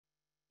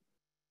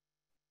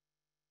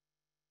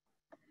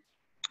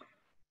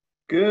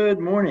Good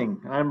morning.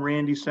 I'm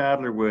Randy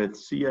Sadler with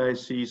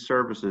CIC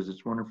Services.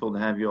 It's wonderful to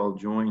have you all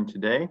join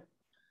today.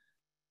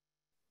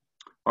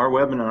 Our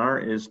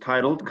webinar is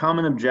titled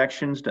Common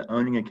Objections to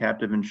Owning a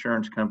Captive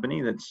Insurance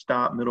Company That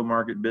Stop Middle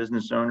Market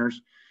Business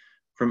Owners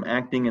from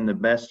Acting in the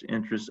Best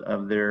Interests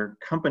of Their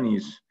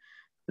Companies.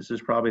 This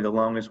is probably the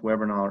longest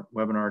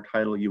webinar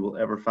title you will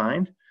ever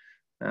find.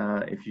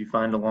 If you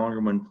find a longer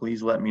one,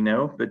 please let me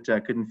know, but I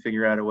couldn't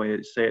figure out a way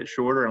to say it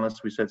shorter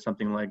unless we said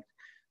something like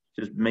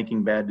just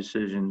making bad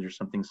decisions or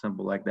something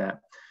simple like that.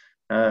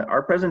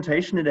 Our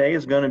presentation today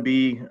is going to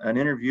be an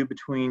interview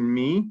between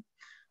me,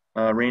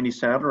 Randy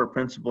Sadler, a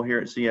principal here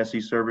at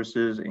CIC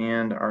Services,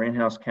 and our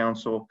in-house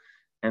counsel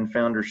and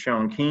founder,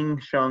 Sean King.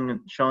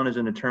 Sean is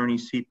an attorney,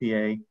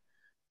 CPA.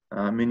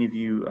 Many of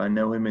you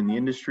know him in the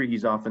industry.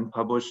 He's often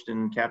published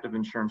in Captive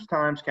Insurance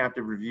Times,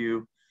 Captive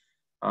Review,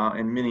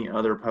 and many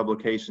other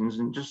publications.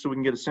 And just so we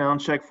can get a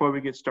sound check before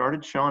we get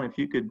started, Sean, if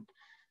you could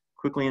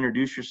quickly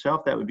introduce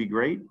yourself, that would be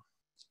great.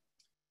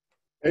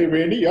 Hey,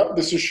 Randy. Yep,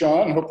 this is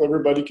Sean. Hope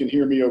everybody can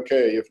hear me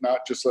okay. If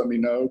not, just let me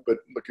know, but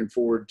looking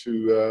forward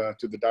to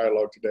the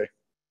dialogue today.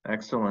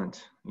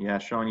 Excellent. Yeah,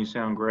 Sean, you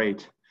sound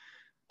great.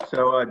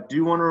 So I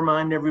do want to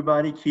remind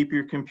everybody, keep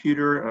your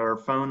computer or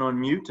phone on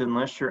mute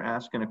unless you're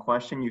asking a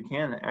question. You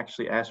can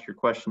actually ask your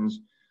questions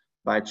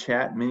by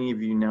chat. Many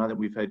of you, now that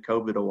we've had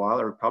COVID a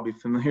while, are probably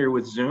familiar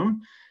with Zoom.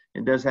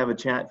 It does have a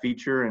chat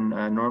feature, and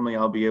normally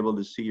I'll be able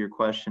to see your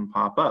question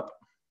pop up.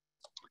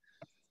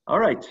 All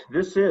right,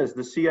 this is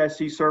the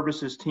CIC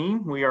Services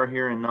team. We are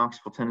here in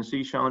Knoxville,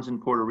 Tennessee. Sean's in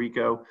Puerto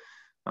Rico.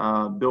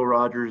 Bill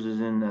Rogers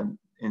is in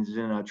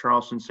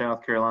Charleston,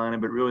 South Carolina,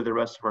 but really the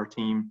rest of our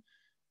team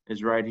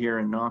is right here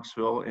in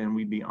Knoxville, and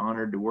we'd be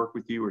honored to work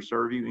with you or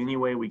serve you any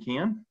way we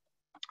can.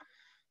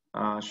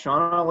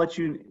 Sean, I'll let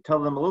you tell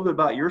them a little bit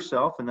about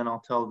yourself, and then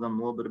I'll tell them a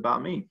little bit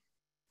about me.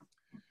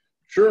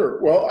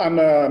 Sure. Well,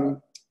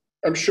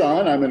 I'm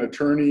Sean. I'm an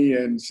attorney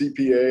and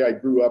CPA. I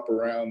grew up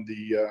around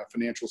the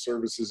financial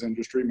services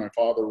industry. My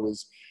father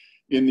was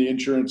in the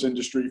insurance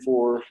industry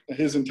for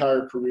his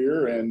entire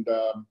career, and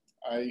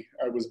I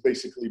was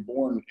basically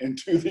born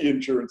into the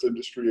insurance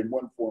industry in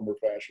one form or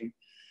fashion.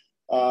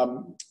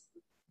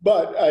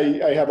 But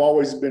I have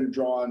always been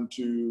drawn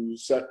to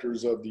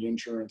sectors of the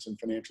insurance and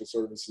financial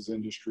services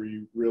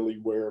industry, really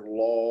where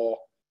law,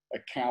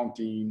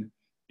 accounting,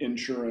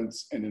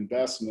 insurance, and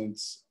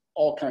investments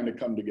all kind of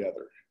come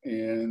together.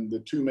 And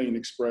the two main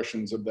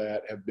expressions of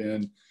that have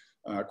been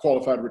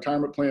qualified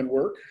retirement plan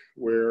work,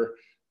 where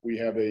we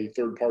have a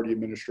third-party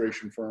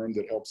administration firm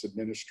that helps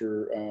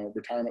administer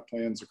retirement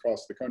plans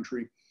across the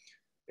country,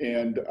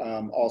 and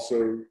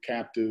also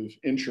captive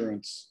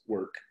insurance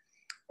work.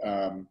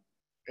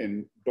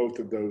 And both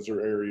of those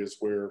are areas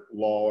where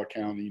law,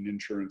 accounting,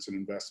 insurance, and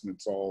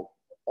investments all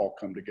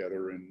come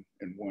together in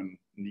one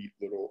neat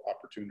little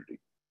opportunity.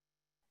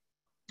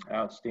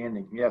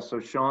 Outstanding. Yeah, so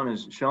Sean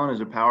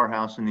is a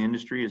powerhouse in the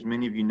industry, as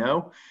many of you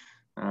know,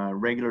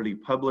 regularly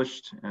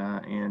published,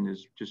 and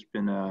has just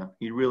been,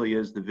 he really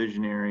is the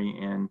visionary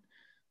and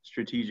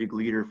strategic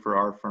leader for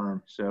our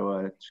firm. So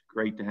it's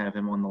great to have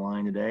him on the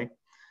line today.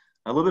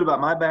 A little bit about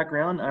my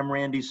background. I'm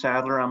Randy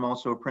Sadler. I'm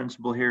also a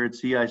principal here at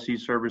CIC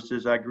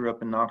Services. I grew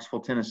up in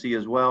Knoxville, Tennessee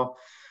as well.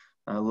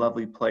 A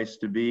lovely place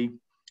to be.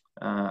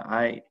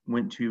 I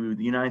went to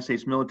the United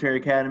States Military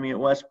Academy at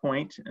West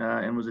Point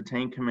and was a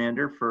tank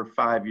commander for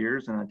 5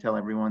 years. And I tell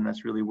everyone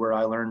that's really where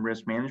I learned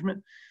risk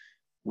management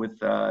with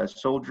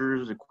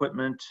soldiers,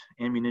 equipment,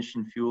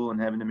 ammunition, fuel, and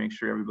having to make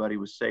sure everybody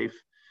was safe.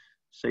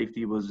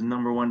 Safety was the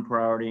number one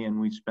priority, and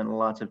we spent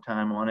lots of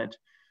time on it.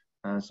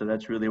 So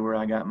that's really where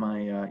I got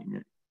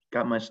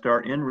my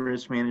start in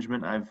risk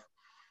management. I've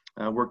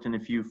worked in a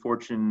few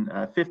Fortune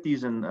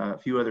 50s and a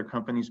few other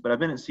companies, but I've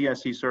been at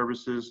CIC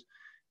Services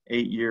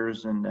 8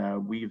 years, and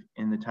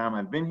in the time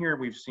I've been here,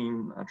 we've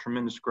seen a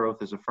tremendous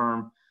growth as a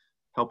firm,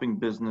 helping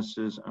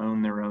businesses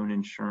own their own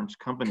insurance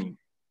company.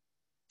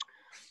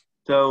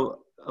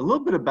 So a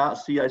little bit about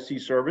CIC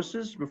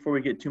Services before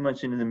we get too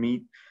much into the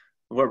meat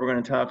of what we're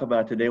going to talk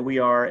about today. We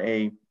are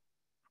a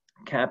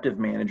captive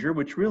manager,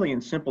 which really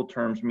in simple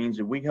terms means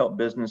that we help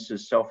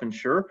businesses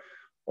self-insure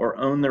or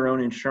own their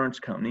own insurance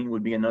company,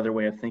 would be another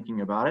way of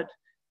thinking about it,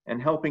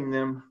 and helping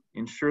them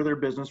insure their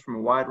business from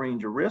a wide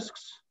range of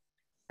risks,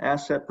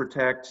 asset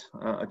protect,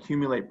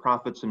 accumulate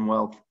profits and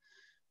wealth,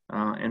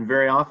 and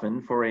very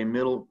often for a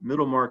middle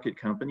market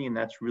company, and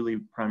that's really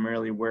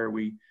primarily where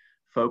we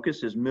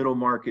focus, is middle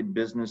market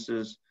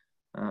businesses.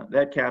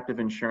 That captive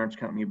insurance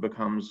company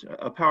becomes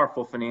a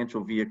powerful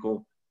financial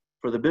vehicle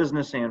for the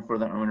business and for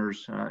the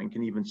owners, and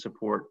can even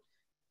support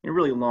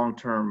really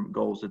long-term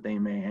goals that they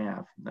may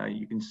have.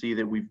 You can see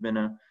that we've been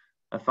a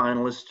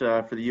finalist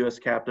for the U.S.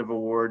 Captive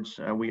Awards.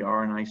 We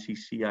are an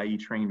ICCIE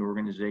trained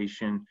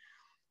organization.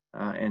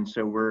 And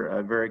so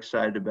we're very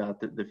excited about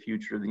the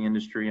future of the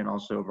industry and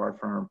also of our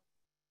firm.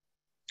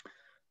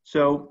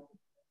 So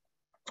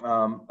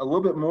a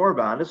little bit more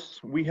about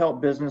us. We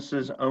help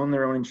businesses own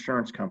their own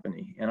insurance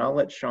company. And I'll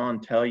let Sean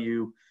tell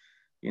you,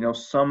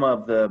 some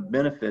of the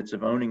benefits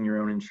of owning your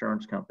own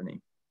insurance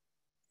company.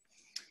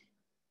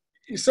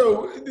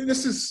 So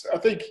this is, I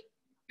think,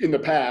 in the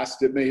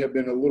past, it may have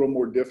been a little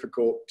more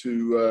difficult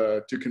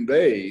to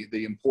convey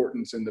the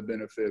importance and the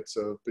benefits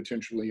of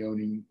potentially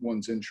owning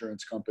one's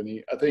insurance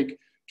company. I think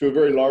to a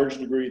very large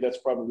degree, that's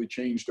probably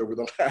changed over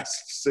the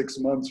last 6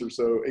 months or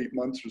so, 8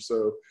 months or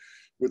so,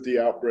 with the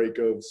outbreak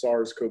of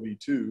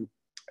SARS-CoV-2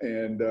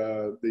 and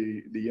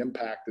the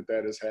impact that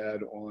that has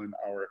had on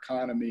our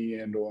economy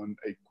and on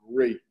a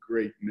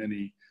great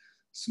many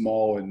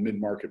small and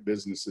mid-market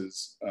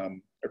businesses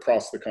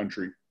across the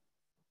country.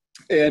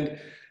 And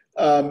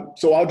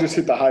so I'll just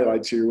hit the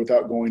highlights here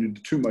without going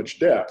into too much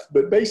depth.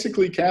 But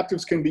basically,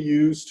 captives can be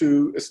used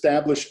to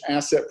establish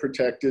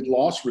asset-protected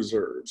loss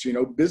reserves. You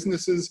know,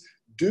 businesses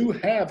do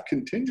have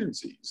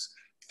contingencies,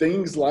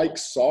 things like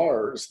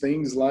SARS,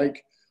 things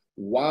like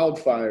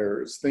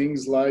wildfires,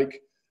 things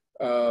like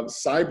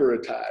cyber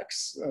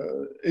attacks.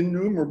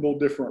 Innumerable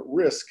different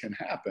risks can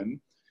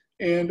happen.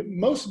 And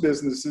most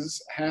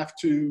businesses have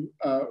to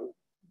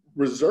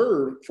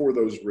reserve for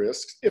those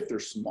risks, if they're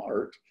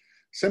smart,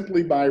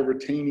 simply by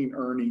retaining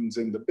earnings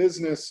in the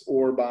business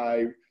or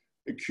by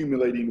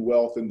accumulating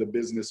wealth in the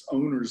business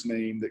owner's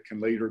name that can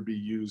later be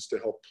used to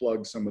help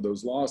plug some of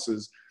those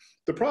losses.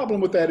 The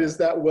problem with that is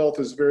that wealth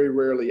is very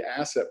rarely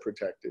asset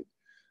protected.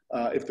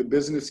 If the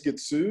business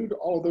gets sued,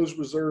 all of those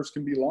reserves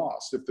can be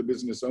lost. If the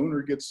business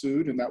owner gets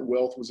sued and that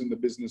wealth was in the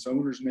business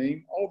owner's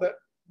name,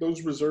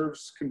 those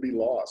reserves can be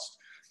lost.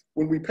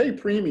 When we pay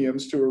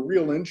premiums to a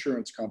real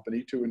insurance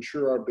company to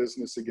insure our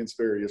business against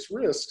various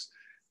risks,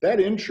 that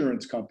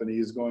insurance company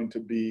is going to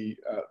be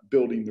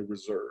building the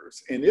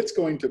reserves, and it's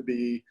going to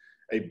be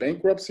a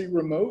bankruptcy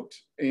remote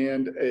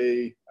and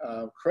a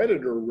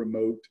creditor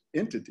remote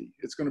entity.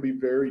 It's going to be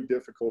very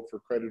difficult for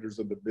creditors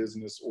of the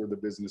business or the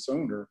business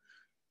owner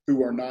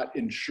who are not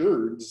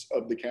insureds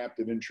of the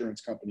captive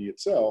insurance company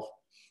itself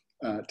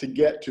to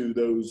get to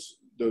those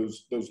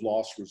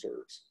loss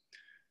reserves.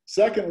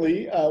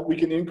 Secondly, we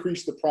can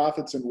increase the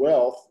profits and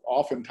wealth,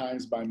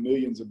 oftentimes by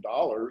millions of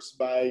dollars,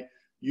 by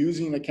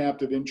using a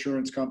captive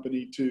insurance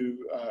company to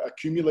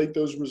accumulate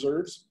those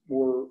reserves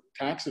more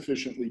tax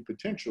efficiently,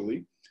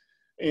 potentially,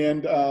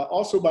 and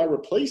also by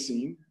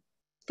replacing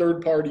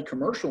third-party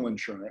commercial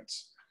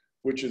insurance,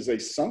 which is a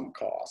sunk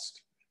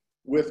cost,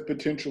 with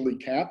potentially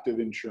captive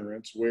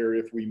insurance, where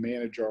if we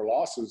manage our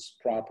losses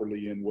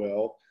properly and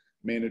well,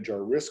 manage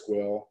our risk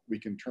well, we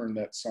can turn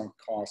that sunk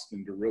cost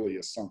into really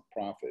a sunk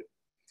profit.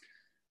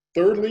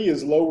 Thirdly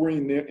is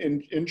lowering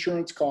the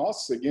insurance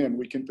costs. Again,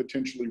 we can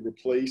potentially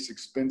replace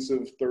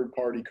expensive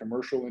third-party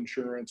commercial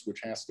insurance,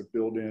 which has to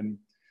build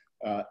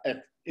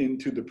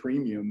into the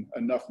premium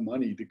enough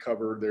money to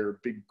cover their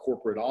big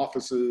corporate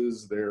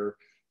offices, their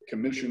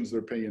commissions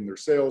they're paying their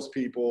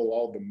salespeople,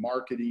 all the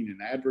marketing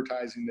and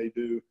advertising they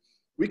do.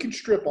 We can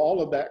strip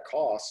all of that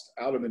cost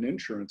out of an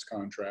insurance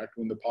contract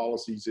when the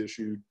policy is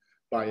issued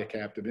by a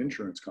captive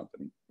insurance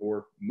company,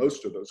 or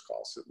most of those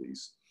costs at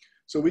least.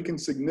 So we can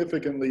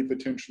significantly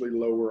potentially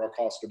lower our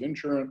cost of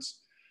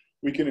insurance.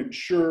 We can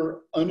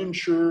insure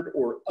uninsured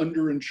or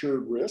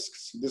underinsured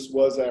risks. This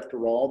was,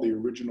 after all, the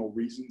original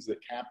reasons that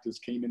captives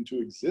came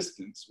into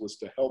existence, was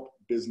to help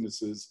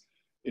businesses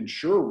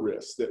insure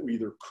risks that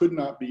either could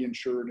not be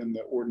insured in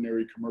the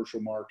ordinary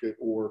commercial market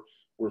or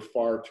were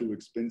far too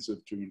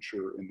expensive to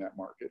insure in that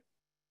market.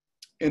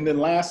 And then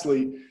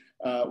lastly,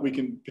 we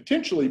can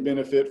potentially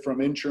benefit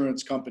from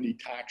insurance company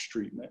tax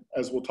treatment.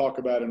 As we'll talk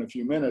about in a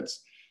few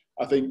minutes,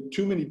 I think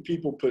too many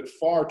people put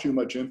far too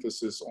much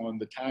emphasis on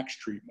the tax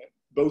treatment,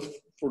 both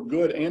for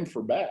good and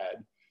for bad,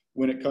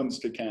 when it comes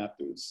to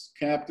captives.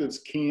 Captives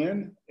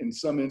can, in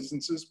some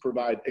instances,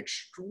 provide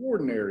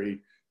extraordinary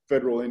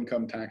federal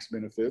income tax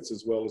benefits,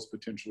 as well as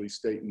potentially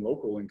state and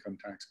local income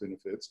tax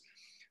benefits.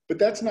 But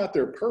that's not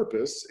their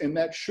purpose, and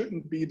that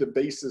shouldn't be the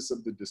basis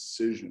of the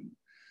decision.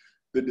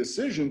 The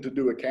decision to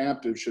do a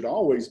captive should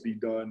always be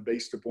done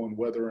based upon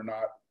whether or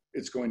not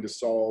it's going to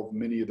solve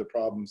many of the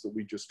problems that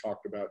we just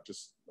talked about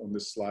just on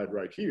this slide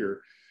right here,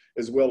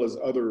 as well as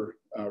other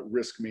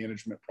risk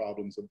management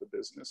problems of the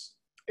business.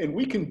 And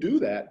we can do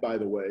that, by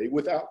the way,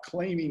 without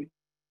claiming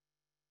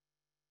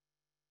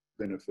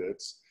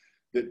benefits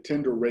that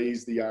tend to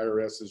raise the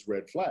IRS's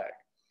red flag.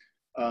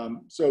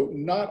 So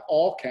not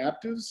all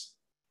captives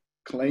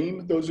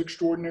claim those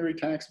extraordinary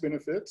tax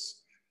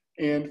benefits.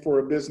 And for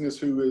a business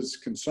who is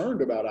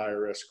concerned about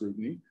IRS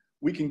scrutiny,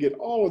 we can get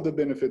all of the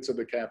benefits of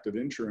a captive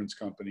insurance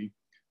company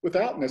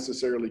without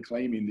necessarily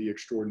claiming the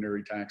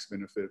extraordinary tax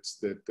benefits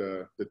that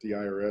the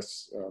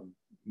IRS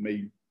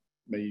may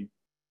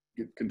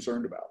get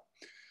concerned about.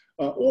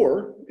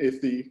 Or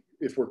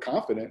if we're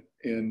confident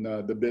in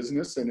the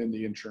business and in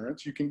the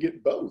insurance, you can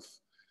get both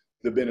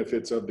the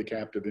benefits of the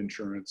captive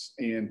insurance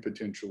and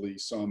potentially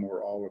some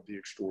or all of the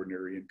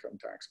extraordinary income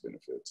tax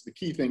benefits. The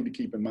key thing to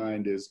keep in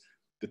mind is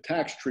the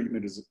tax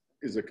treatment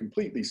is a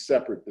completely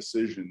separate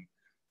decision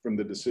from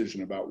the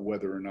decision about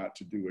whether or not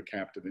to do a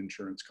captive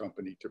insurance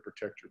company to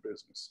protect your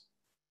business.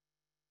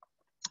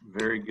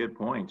 Very good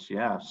points.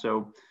 Yeah.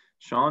 So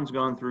Sean's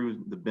gone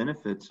through the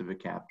benefits of a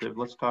captive.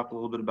 Let's talk a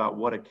little bit about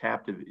what a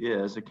captive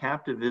is. A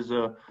captive is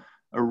a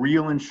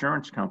real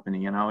insurance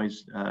company. And I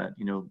always,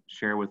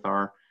 share with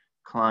our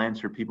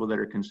clients or people that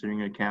are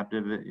considering a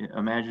captive,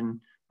 imagine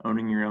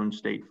owning your own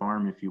state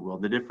farm, if you will.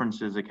 The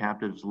difference is a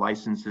captive's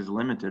license is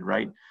limited,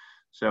 right?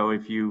 So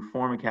if you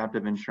form a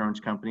captive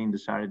insurance company and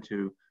decided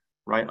to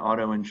write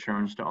auto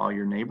insurance to all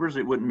your neighbors,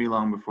 it wouldn't be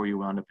long before you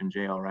wound up in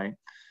jail, right?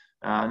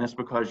 And that's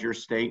because your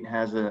state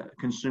has a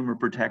consumer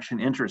protection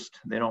interest.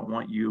 They don't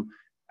want you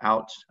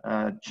out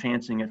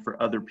chancing it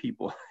for other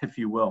people, if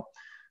you will.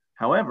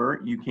 However,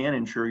 you can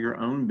insure your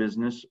own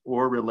business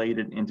or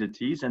related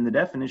entities, and the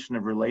definition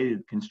of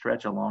related can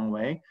stretch a long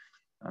way.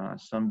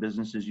 Some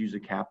businesses use a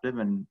captive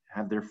and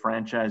have their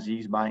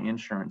franchisees buy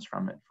insurance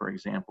from it, for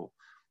example,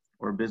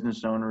 or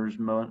business owners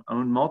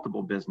own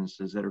multiple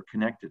businesses that are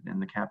connected,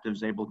 and the captive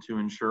is able to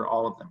insure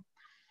all of them.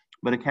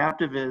 But a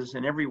captive is,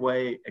 in every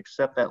way,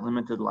 except that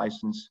limited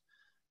license,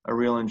 a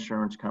real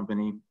insurance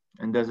company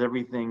and does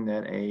everything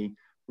that a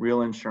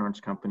real insurance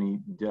company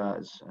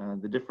does.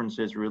 The difference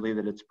is really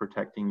that it's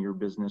protecting your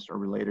business or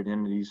related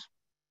entities.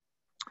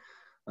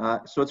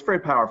 So it's very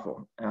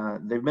powerful.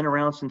 They've been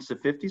around since the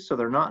 50s, so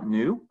they're not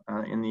new.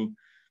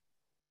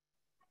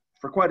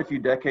 For quite a few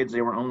decades,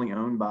 they were only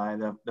owned by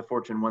the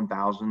Fortune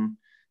 1000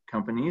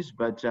 companies,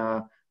 but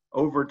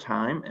over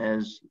time,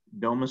 as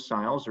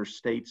domiciles or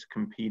states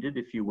competed,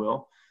 if you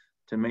will,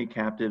 to make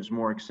captives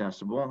more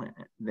accessible,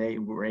 they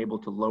were able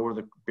to lower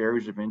the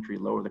barriers of entry,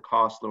 lower the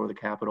cost, lower the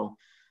capital,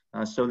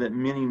 so that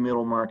many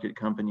middle market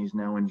companies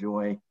now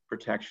enjoy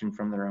protection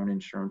from their own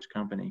insurance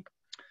company.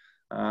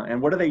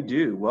 And what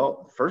do?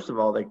 Well, first of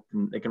all, they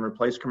can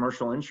replace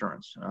commercial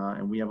insurance.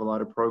 And we have a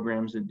lot of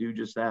programs that do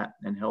just that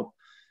and help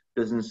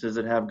businesses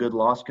that have good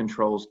loss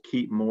controls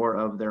keep more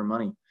of their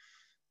money.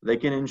 They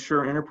can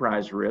insure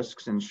enterprise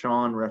risks, and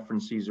Sean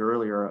referenced these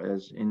earlier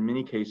as, in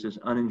many cases,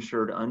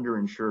 uninsured,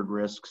 underinsured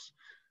risks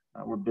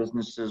where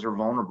businesses are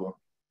vulnerable.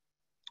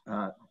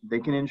 They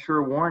can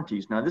insure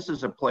warranties. Now, this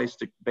is a place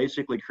to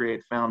basically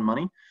create found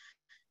money.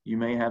 You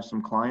may have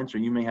some clients, or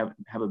you may have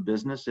a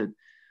business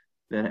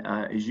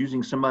that is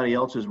using somebody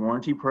else's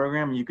warranty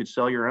program, and you could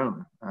sell your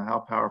own. How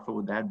powerful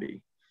would that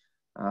be?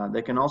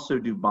 They can also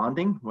do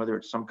bonding, whether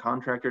it's some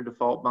contractor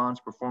default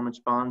bonds, performance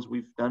bonds.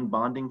 We've done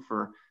bonding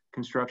for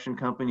construction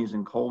companies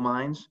and coal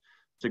mines.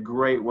 It's a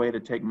great way to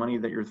take money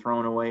that you're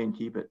throwing away and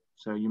keep it.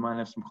 So you might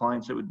have some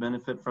clients that would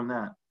benefit from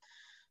that.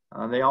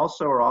 They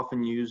also are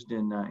often used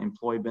in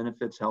employee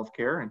benefits,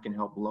 healthcare, and can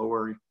help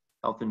lower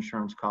health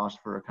insurance costs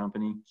for a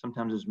company,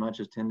 sometimes as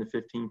much as 10 to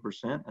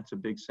 15%. That's a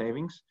big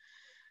savings.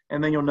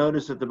 And then you'll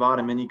notice at the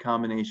bottom, any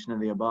combination of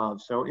the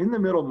above. So in the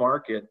middle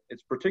market,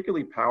 it's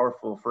particularly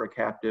powerful for a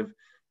captive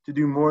to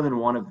do more than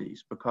one of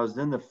these, because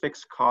then the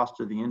fixed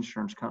cost of the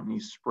insurance company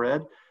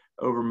spread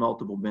over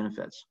multiple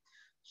benefits.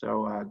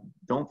 So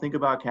don't think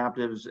about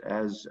captives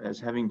as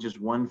having just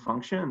one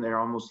function. They're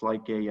almost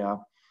like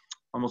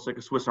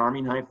a Swiss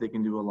Army knife. They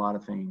can do a lot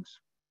of things.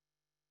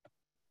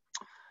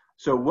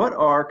 So what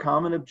are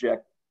common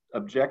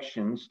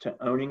objections to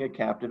owning a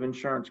captive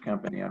insurance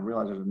company? I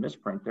realize there's a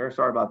misprint there.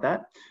 Sorry about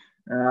that.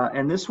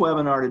 And this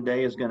webinar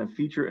today is going to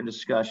feature a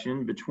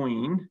discussion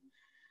between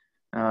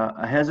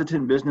a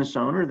hesitant business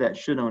owner that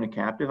should own a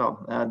captive.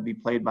 That'd be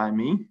played by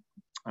me,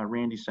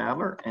 Randy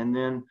Sadler, and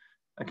then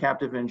a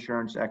captive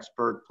insurance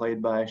expert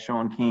played by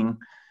Sean King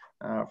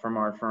from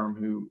our firm,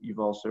 who you've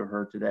also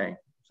heard today.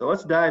 So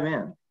let's dive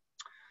in.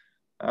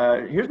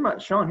 Here's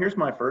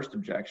my first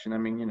objection. I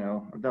mean,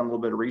 I've done a little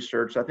bit of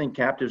research. I think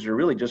captives are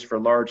really just for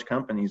large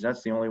companies.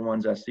 That's the only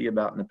ones I see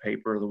about in the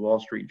paper or the Wall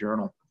Street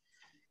Journal.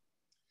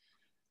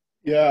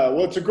 Yeah,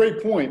 well, it's a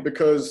great point,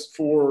 because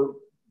for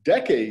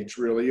decades,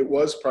 really, it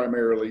was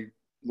primarily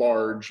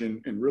large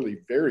and really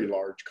very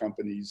large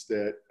companies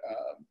that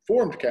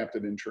formed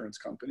captive insurance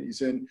companies.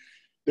 And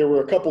there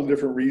were a couple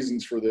different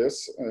reasons for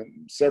this,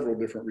 several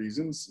different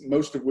reasons,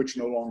 most of which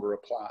no longer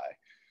apply.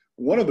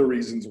 One of the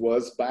reasons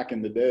was, back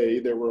in the day,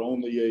 there were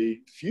only a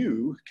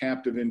few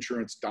captive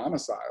insurance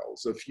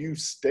domiciles, a few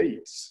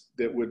states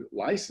that would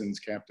license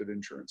captive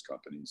insurance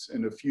companies,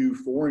 and a few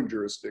foreign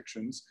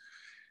jurisdictions.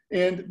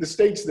 And the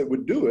states that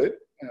would do it,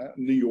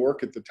 New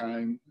York at the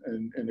time,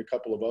 and a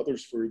couple of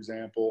others, for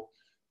example,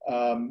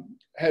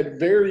 had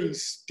very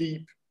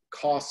steep,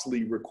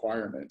 costly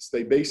requirements.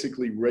 They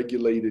basically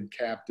regulated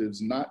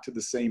captives not to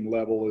the same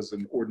level as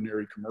an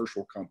ordinary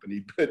commercial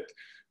company, but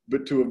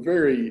to a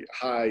very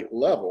high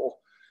level,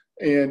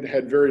 and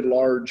had very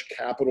large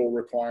capital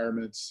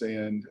requirements,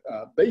 and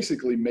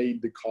basically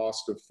made the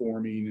cost of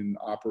forming and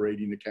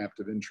operating a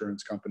captive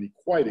insurance company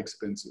quite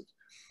expensive.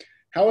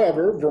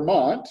 However,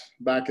 Vermont,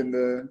 back in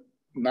the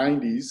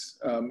 90s,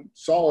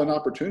 saw an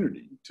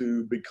opportunity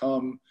to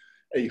become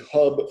a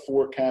hub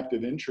for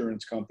captive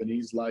insurance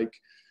companies, like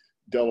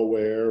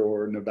Delaware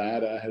or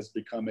Nevada has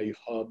become a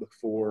hub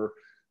for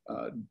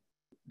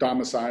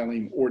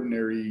domiciling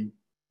ordinary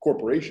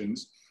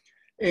corporations.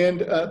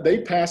 And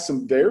they passed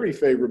some very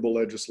favorable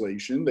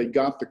legislation. They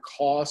got the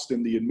cost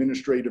and the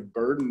administrative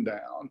burden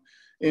down.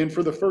 And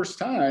for the first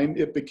time,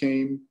 it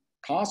became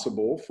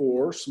possible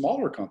for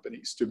smaller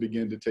companies to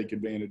begin to take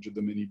advantage of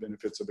the many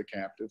benefits of a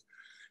captive.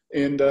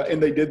 And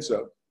they did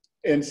so.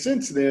 And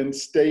since then,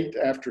 state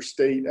after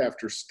state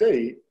after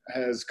state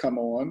has come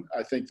on.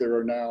 I think there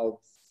are now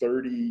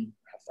 30,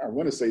 I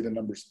want to say the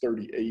number's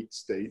 38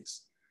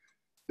 states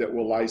that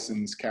will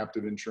license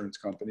captive insurance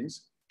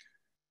companies.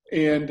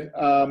 And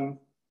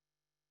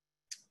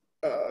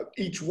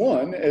each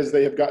one, as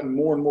they have gotten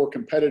more and more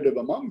competitive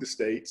among the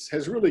states,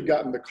 has really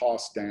gotten the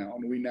cost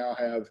down. We now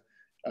have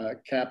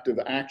captive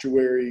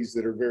actuaries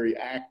that are very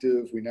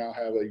active. We now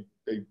have a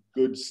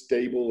good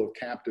stable of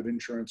captive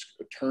insurance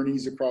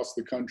attorneys across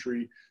the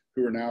country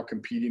who are now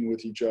competing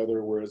with each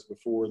other, whereas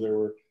before there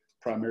were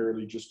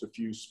primarily just a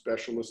few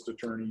specialist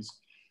attorneys.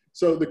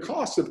 So the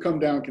costs have come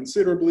down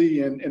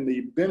considerably, and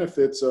the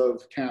benefits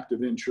of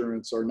captive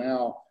insurance are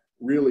now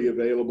really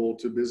available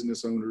to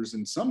business owners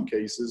in some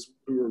cases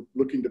who are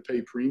looking to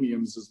pay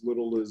premiums as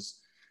little as,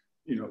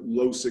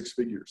 low six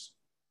figures.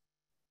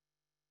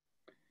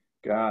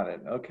 Got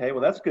it. Okay,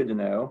 well, that's good to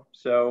know.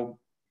 So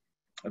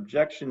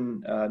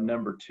objection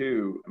number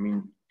 2, I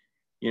mean,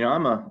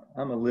 I'm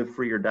a live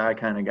free or die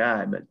kind of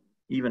guy, but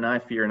even I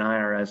fear an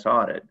IRS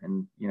audit,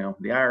 and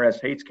the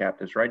IRS hates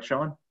captives, right,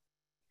 Sean?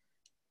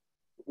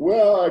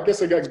 Well, I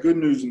guess I got good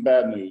news and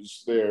bad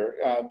news there.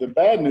 The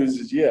bad news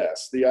is,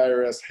 yes, the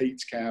IRS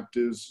hates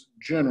captives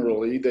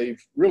generally.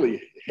 They've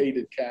really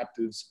hated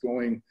captives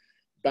going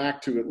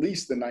back to at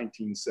least the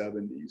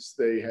 1970s.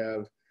 They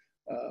have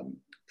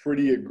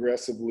pretty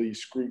aggressively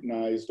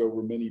scrutinized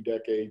over many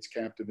decades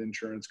captive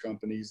insurance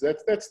companies.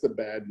 That's the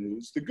bad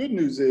news. The good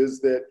news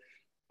is that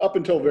up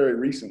until very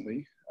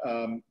recently,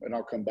 and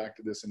I'll come back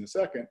to this in a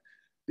second,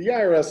 the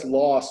IRS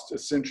lost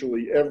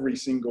essentially every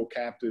single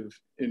captive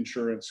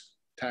insurance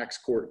tax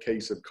court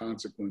case of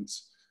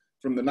consequence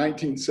from the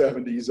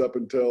 1970s up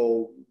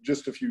until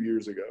just a few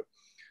years ago.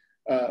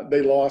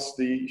 They lost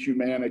the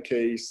Humana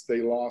case,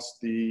 they lost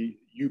the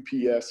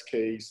UPS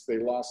case, they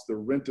lost the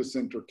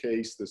Rent-A-Center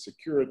case, the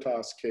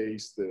Securitas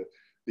case, the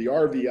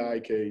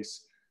RVI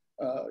case,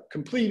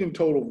 complete and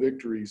total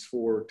victories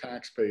for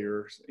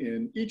taxpayers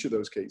in each of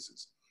those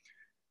cases.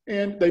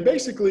 And they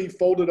basically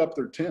folded up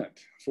their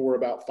tent for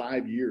about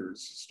 5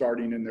 years,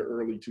 starting in the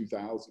early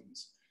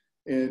 2000s,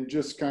 and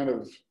just kind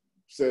of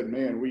said,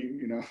 man,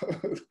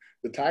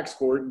 the tax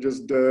court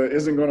just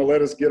isn't going to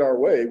let us get our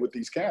way with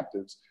these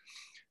captives.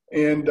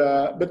 And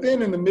but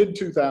then in the mid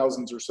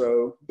 2000s or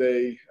so,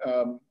 they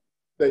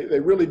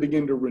really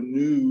begin to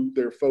renew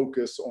their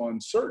focus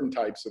on certain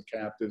types of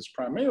captives,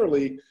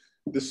 primarily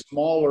the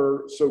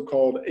smaller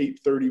so-called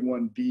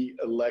 831B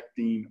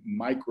electing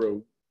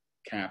micro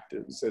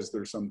captives, as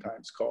they're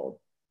sometimes called.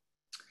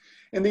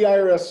 And the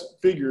IRS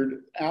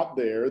figured out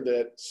there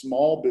that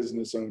small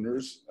business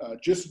owners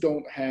just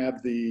don't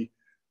have the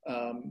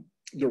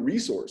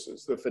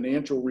resources, the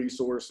financial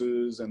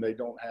resources, and they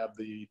don't have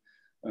the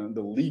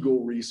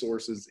legal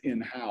resources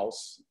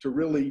in-house to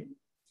really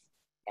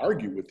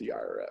argue with the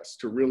IRS,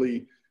 to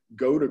really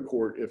go to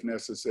court if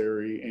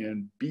necessary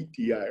and beat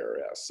the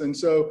IRS. And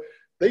so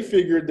they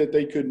figured that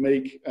they could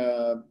make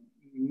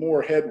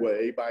more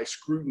headway by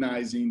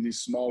scrutinizing the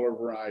smaller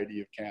variety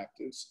of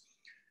captives.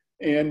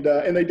 And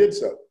they did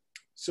so.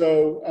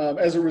 So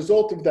as a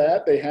result of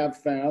that, they have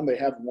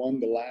won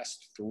the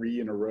last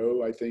 3 in a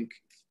row, I think,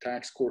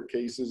 tax court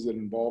cases that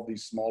involve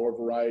these smaller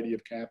variety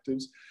of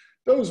captives.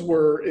 Those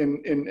were,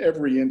 in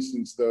every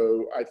instance,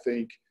 though, I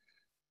think,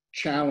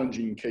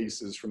 challenging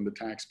cases from the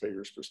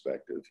taxpayer's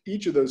perspective.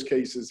 Each of those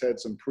cases had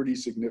some pretty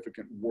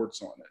significant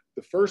warts on it.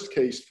 The first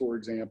case, for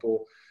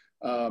example,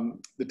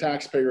 the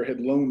taxpayer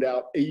had loaned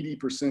out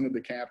 80% of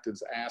the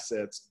captive's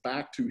assets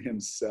back to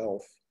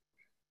himself.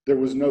 There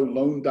was no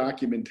loan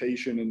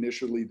documentation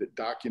initially that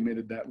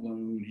documented that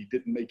loan. He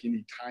didn't make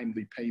any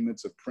timely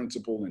payments of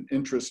principal and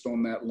interest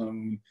on that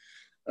loan.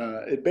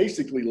 It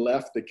basically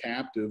left the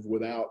captive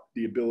without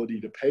the ability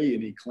to pay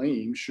any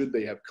claims should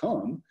they have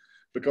come,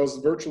 because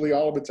virtually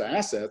all of its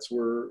assets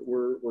were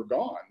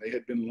gone. They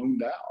had been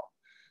loaned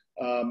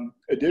out.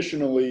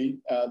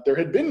 Additionally, there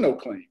had been no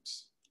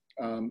claims.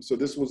 So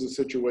this was a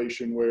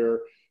situation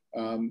where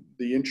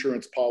the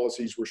insurance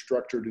policies were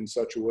structured in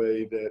such a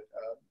way that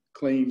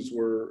claims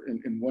were,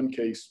 in one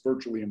case,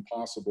 virtually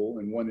impossible.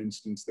 In one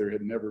instance, there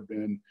had never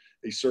been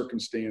a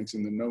circumstance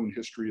in the known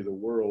history of the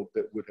world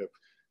that would have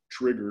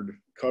triggered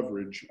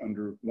coverage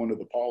under one of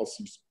the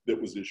policies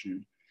that was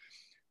issued.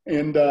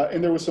 And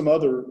there was some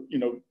other,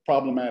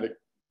 problematic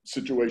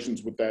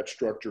situations with that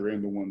structure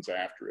and the ones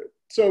after it.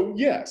 So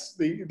yes,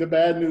 the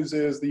bad news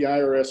is the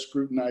IRS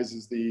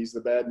scrutinizes these.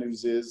 The bad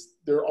news is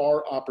there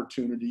are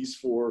opportunities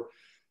for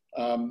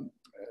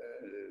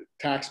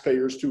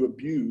taxpayers to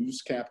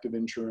abuse captive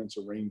insurance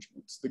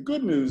arrangements. The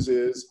good news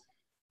is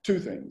 2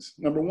 things.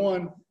 Number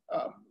one,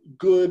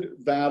 good,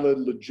 valid,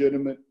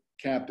 legitimate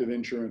captive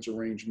insurance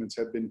arrangements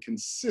have been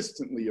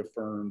consistently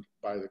affirmed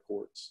by the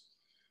courts.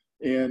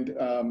 And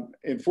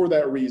for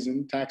that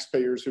reason,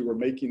 taxpayers who are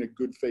making a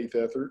good faith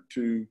effort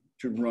to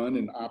run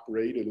and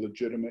operate a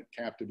legitimate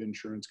captive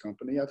insurance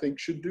company, I think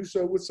should do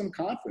so with some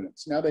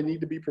confidence. Now they need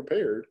to be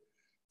prepared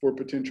for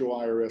potential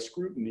IRS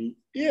scrutiny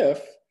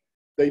if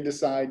they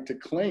decide to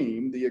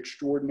claim the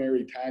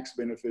extraordinary tax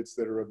benefits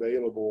that are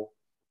available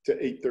to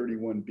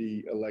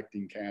 831B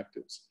electing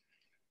captives.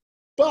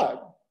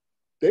 But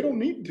they don't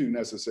need to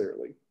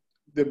necessarily.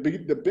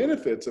 The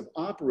benefits of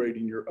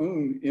operating your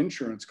own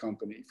insurance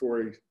company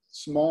for a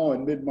small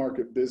and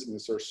mid-market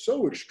business are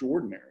so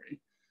extraordinary,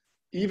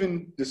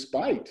 even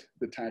despite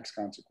the tax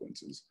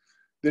consequences,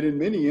 that in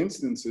many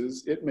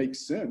instances, it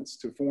makes sense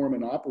to form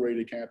and operate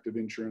a captive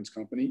insurance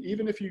company,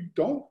 even if you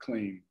don't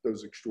claim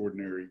those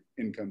extraordinary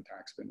income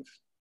tax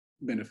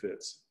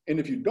benefits. And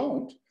if you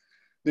don't,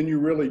 then you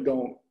really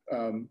don't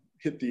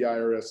hit the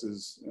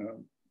IRS's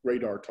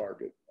radar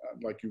target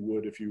like you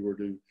would if you were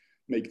to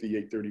make the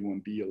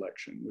 831B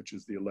election, which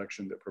is the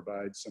election that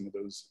provides some of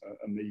those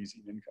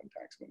amazing income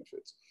tax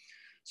benefits.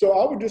 So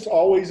I would just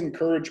always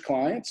encourage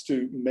clients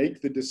to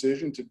make the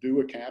decision to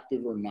do a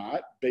captive or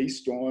not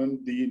based on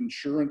the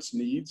insurance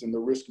needs and the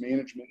risk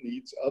management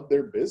needs of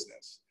their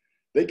business.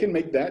 They can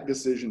make that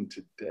decision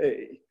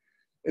today,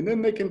 and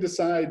then they can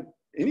decide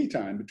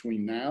anytime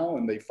between now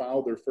and they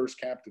file their first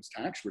captive's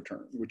tax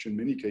return, which in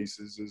many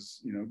cases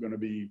is going to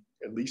be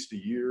at least a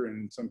year,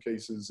 and in some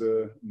cases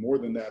more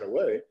than that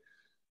away,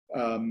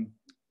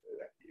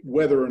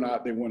 whether or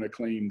not they want to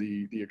claim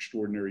the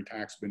extraordinary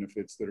tax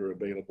benefits that are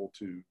available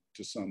to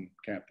some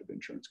captive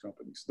insurance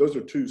companies. Those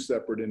are two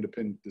separate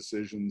independent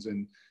decisions,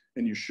 and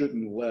you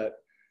shouldn't let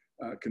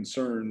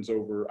concerns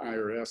over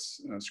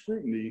IRS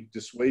scrutiny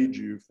dissuade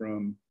you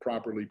from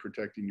properly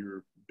protecting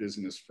your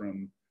business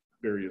from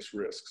various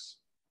risks.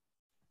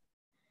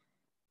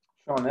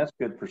 Sean, that's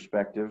good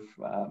perspective.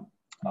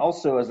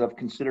 Also, as I've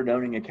considered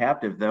owning a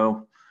captive,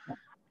 though,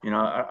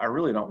 I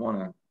really don't want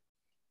to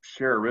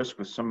share a risk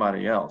with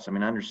somebody else. I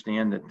mean, I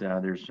understand that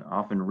there's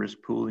often risk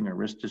pooling or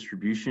risk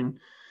distribution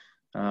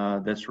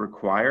that's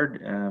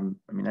required. I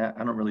mean, I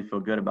don't really feel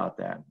good about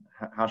that.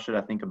 How should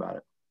I think about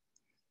it?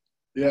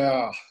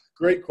 Yeah,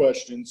 great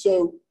question.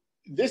 So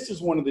this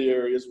is one of the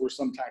areas where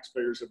some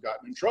taxpayers have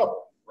gotten in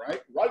trouble,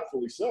 right?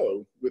 Rightfully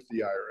so, with the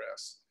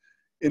IRS.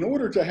 In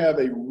order to have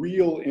a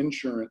real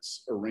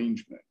insurance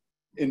arrangement,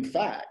 in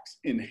fact,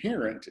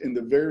 inherent in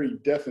the very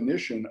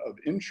definition of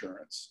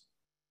insurance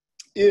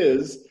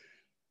is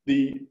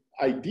the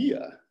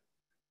idea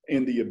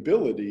and the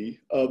ability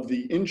of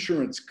the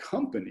insurance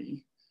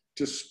company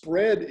to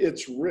spread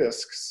its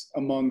risks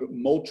among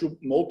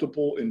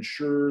multiple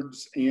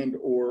insureds and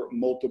or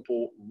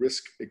multiple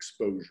risk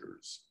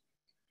exposures.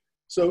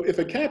 So if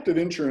a captive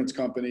insurance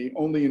company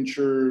only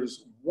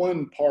insures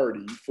one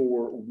party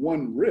for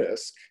one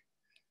risk,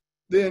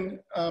 then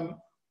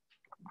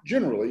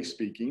generally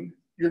speaking,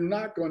 you're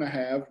not going to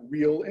have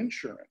real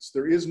insurance.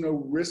 There is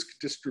no risk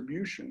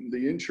distribution.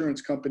 The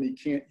insurance company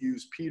can't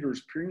use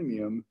Peter's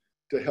premium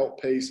to help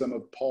pay some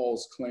of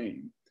Paul's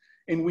claim.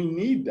 And we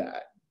need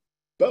that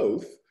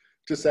both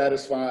to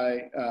satisfy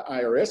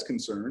IRS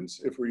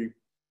concerns if we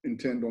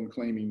intend on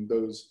claiming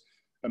those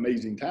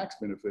amazing tax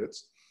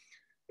benefits,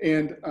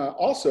 and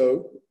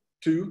also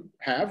to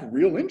have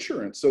real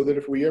insurance so that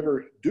if we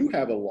ever do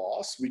have a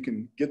loss, we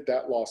can get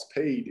that loss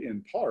paid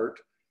in part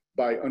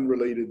by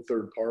unrelated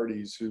third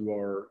parties who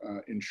are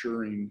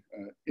insuring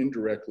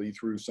indirectly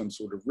through some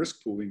sort of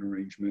risk pooling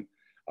arrangement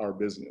our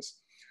business.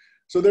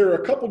 So there are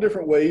a couple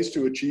different ways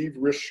to achieve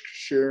risk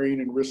sharing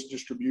and risk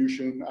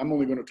distribution. I'm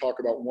only going to talk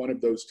about one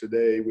of those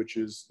today, which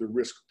is the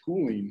risk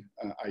pooling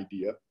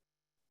idea.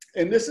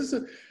 And this is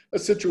a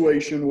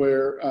situation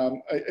where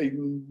a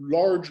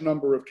large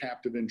number of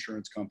captive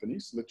insurance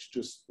companies, let's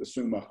just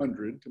assume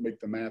 100 to make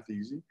the math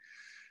easy,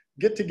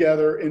 get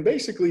together and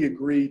basically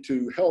agree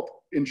to help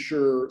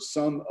insure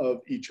some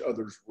of each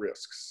other's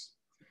risks.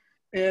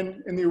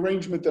 And in the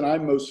arrangement that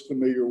I'm most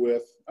familiar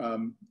with,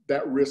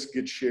 that risk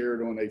gets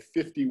shared on a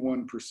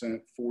 51%,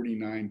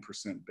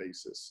 49%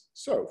 basis.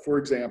 So for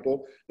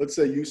example, let's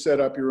say you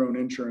set up your own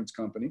insurance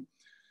company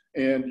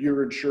and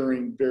you're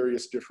insuring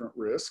various different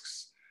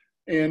risks,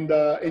 and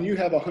you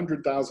have a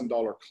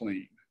 $100,000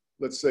 claim.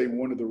 Let's say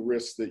one of the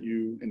risks that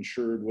you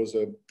insured was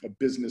a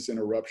business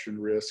interruption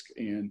risk,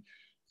 and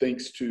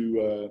thanks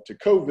to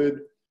COVID,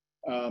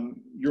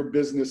 your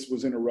business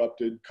was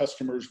interrupted.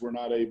 Customers were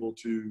not able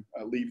to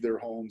leave their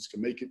homes to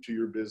make it to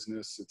your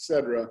business, et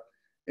cetera.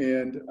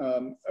 And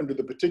under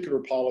the particular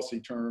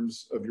policy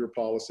terms of your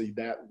policy,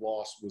 that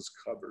loss was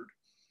covered.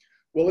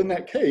 Well, in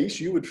that case,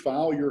 you would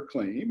file your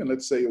claim, and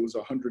let's say it was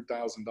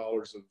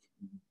 $100,000 of,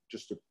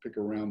 just to pick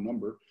a round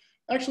number.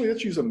 Actually,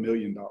 let's use $1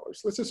 million.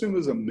 Let's assume it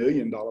was $1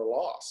 million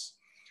loss.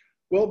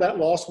 Well, that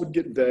loss would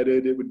get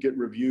vetted. It would get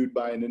reviewed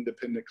by an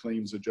independent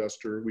claims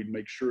adjuster. We'd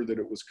make sure that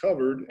it was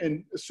covered.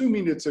 And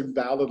assuming it's a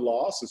valid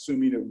loss,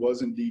 assuming it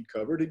was indeed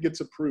covered, it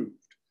gets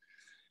approved.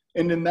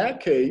 And in that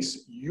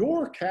case,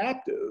 your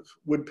captive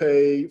would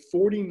pay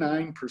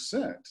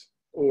 49%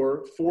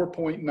 or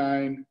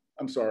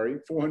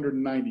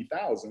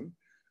 $490,000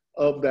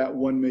 of that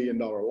 $1 million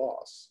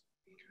loss.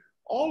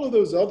 All of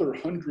those other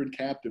 100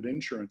 captive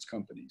insurance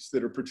companies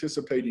that are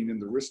participating in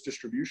the risk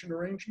distribution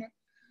arrangement,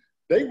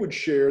 they would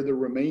share the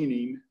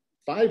remaining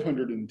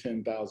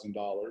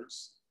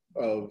 $510,000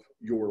 of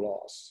your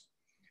loss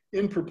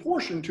in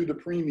proportion to the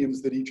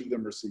premiums that each of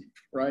them receive,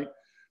 right?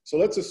 So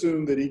let's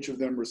assume that each of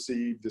them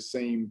received the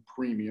same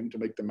premium to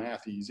make the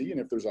math easy. And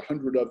if there's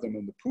 100 of them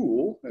in the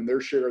pool and their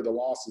share of the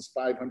loss is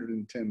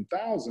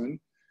 510,000,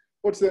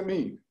 what's that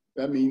mean?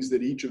 That means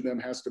that each of them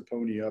has to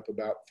pony up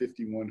about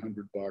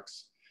 5,100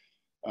 bucks,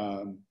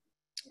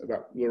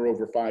 about a little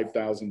over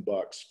 5,000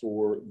 bucks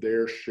for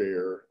their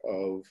share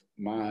of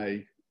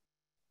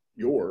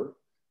your,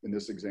 in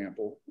this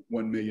example,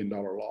 $1 million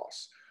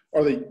loss.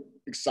 Are they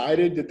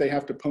excited that they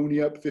have to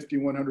pony up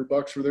 5,100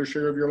 bucks for their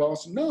share of your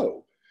loss?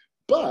 No.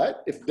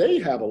 But if they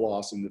have a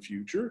loss in the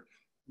future,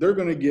 they're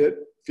going to get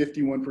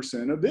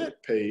 51% of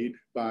it paid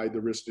by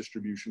the risk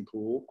distribution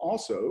pool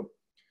also.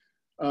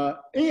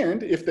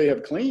 And if they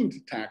have claimed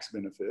tax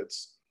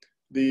benefits,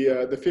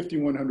 the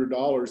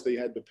 $5,100 they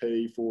had to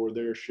pay for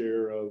their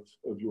share of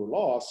your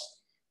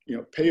loss,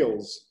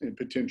 pales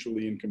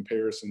potentially in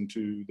comparison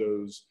to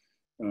those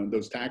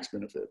tax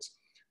benefits.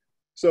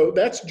 So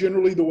that's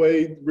generally the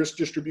way risk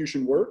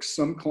distribution works.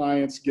 Some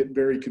clients get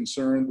very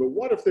concerned, but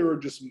what if there are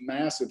just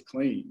massive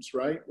claims,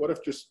 right? What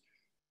if just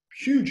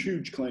huge,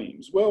 huge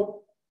claims?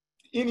 Well,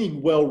 any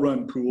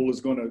well-run pool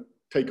is going to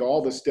take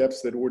all the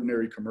steps that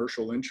ordinary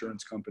commercial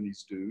insurance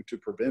companies do to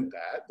prevent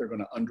that. They're going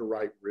to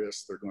underwrite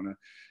risk. They're going to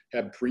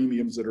have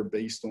premiums that are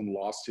based on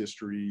loss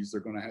histories.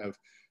 They're going to have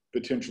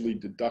potentially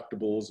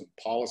deductibles and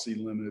policy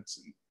limits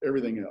and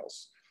everything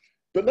else.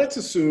 But let's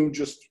assume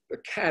just a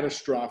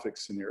catastrophic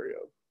scenario.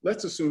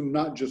 Let's assume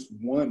not just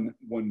one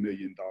 $1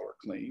 million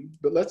claim,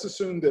 but let's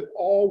assume that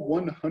all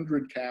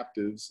 100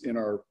 captives in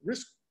our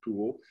risk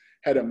pool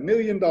had $1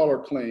 million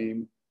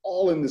claim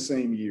all in the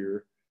same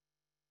year.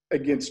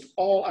 Against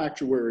all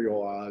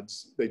actuarial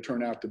odds, they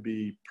turn out to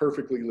be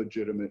perfectly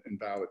legitimate and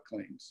valid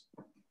claims.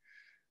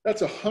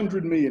 That's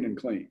 100 million in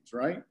claims,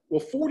 right? Well,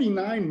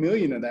 49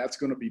 million of that's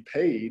going to be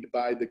paid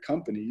by the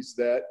companies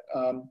that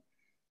are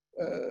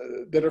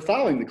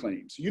filing the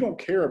claims. You don't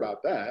care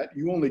about that.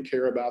 You only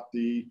care about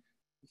the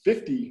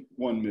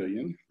 51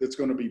 million that's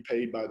going to be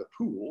paid by the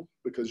pool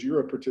because you're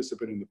a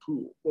participant in the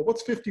pool. Well,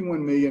 what's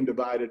 51 million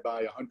divided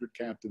by 100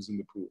 captives in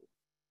the pool?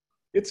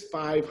 It's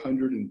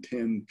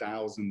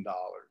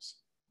 $510,000.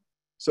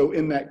 So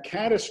in that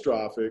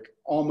catastrophic,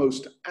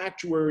 almost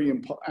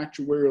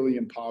actuarially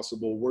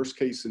impossible worst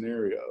case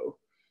scenario,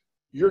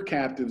 your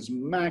captive's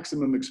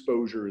maximum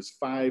exposure is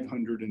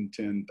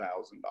 $510,000.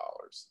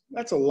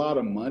 That's a lot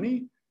of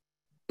money.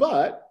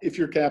 But if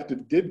your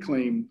captive did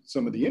claim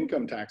some of the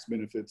income tax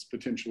benefits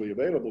potentially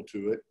available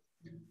to it,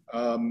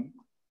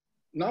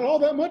 not all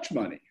that much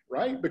money,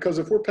 right? Because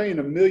if we're paying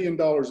 $1 million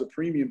of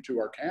premium to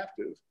our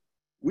captive,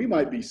 we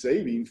might be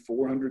saving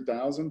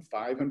 $400,000,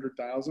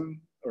 $500,000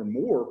 or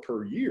more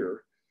per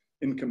year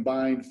in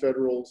combined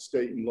federal,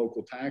 state, and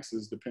local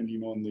taxes,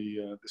 depending on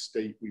the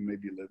state we may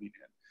be living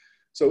in.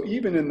 So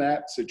even in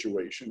that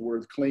situation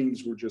where the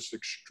claims were just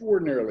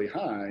extraordinarily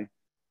high,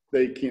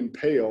 they can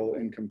pale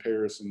in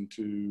comparison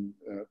to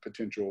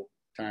potential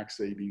tax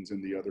savings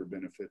and the other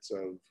benefits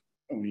of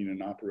owning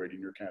and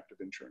operating your captive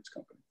insurance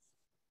company.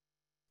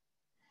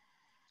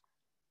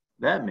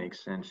 That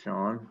makes sense,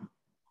 Sean.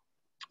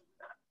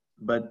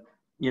 But,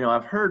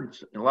 I've heard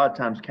a lot of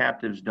times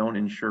captives don't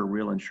insure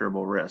real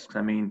insurable risks.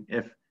 I mean,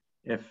 if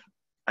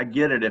I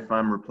get it, if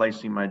I'm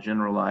replacing my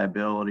general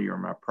liability or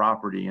my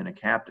property in a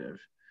captive,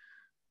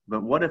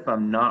 but what if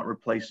I'm not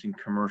replacing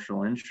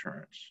commercial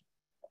insurance?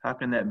 How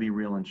can that be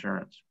real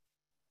insurance?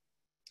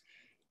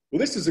 Well,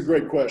 this is a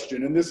great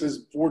question. And this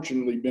has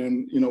fortunately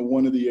been,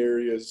 one of the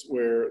areas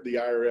where the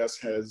IRS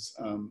has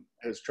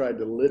tried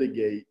to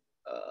litigate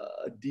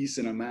a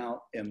decent amount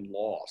and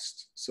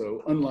lost.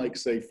 So unlike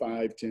say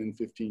 5, 10,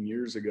 15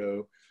 years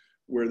ago,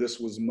 where this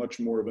was much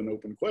more of an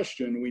open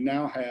question, we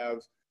now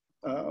have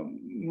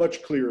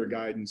much clearer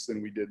guidance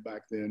than we did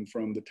back then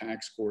from the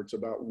tax courts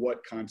about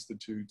what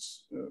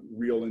constitutes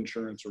real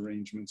insurance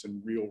arrangements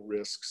and real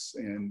risks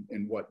and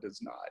what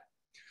does not.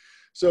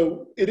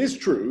 So it is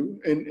true,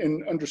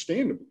 and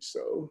understandably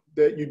so,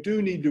 that you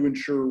do need to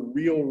insure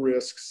real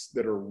risks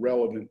that are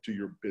relevant to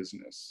your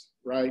business,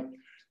 right?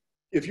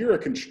 If you're a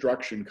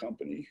construction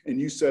company and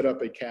you set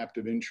up a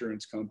captive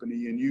insurance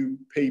company and you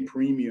pay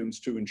premiums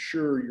to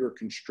insure your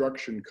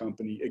construction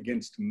company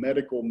against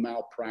medical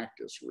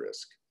malpractice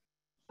risk,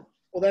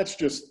 well, that's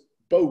just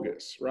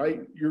bogus,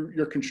 right?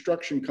 Your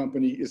construction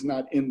company is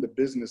not in the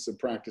business of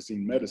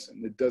practicing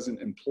medicine. It doesn't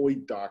employ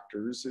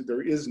doctors.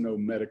 There is no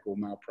medical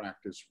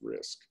malpractice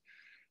risk.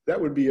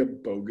 That would be a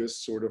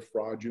bogus sort of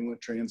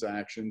fraudulent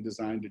transaction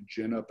designed to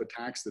gin up a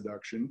tax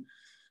deduction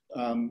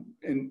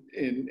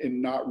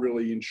and not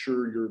really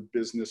insure your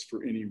business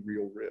for any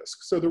real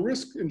risk. So the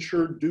risks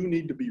insured do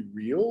need to be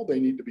real. They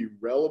need to be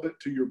relevant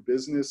to your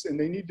business, and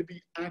they need to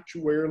be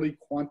actuarially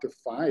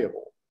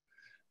quantifiable.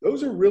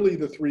 Those are really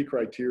the three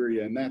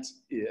criteria, and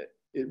that's it.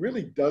 It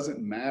really doesn't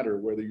matter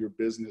whether your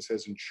business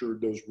has insured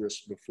those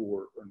risks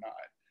before or not.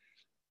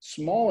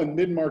 Small and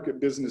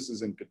mid-market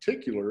businesses in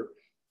particular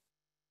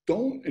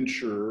don't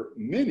insure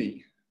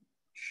many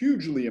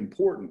hugely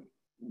important,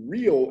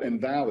 real and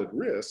valid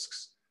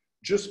risks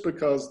just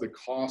because the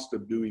cost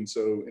of doing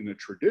so in a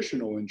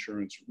traditional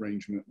insurance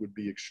arrangement would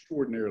be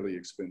extraordinarily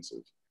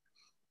expensive.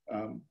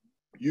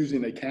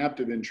 using a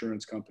captive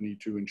insurance company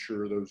to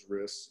insure those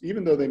risks,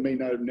 even though they may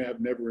not have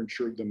never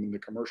insured them in the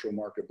commercial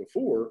market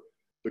before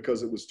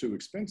because it was too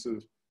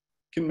expensive,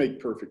 can make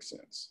perfect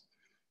sense.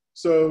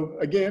 So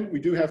again, we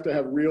do have to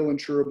have real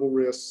insurable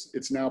risks.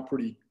 It's now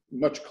pretty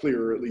much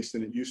clearer, at least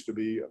than it used to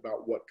be,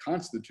 about what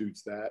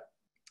constitutes that.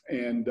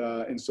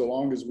 And so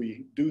long as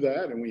we do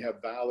that and we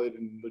have valid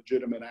and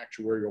legitimate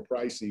actuarial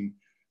pricing,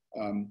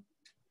 you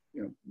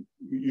know,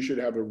 you should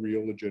have a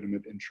real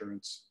legitimate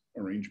insurance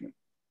arrangement.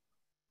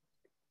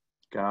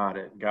 Got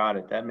it. Got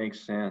it. That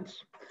makes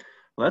sense.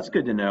 Well, that's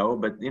good to know.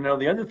 But, you know,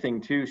 the other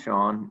thing too,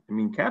 Sean, I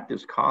mean,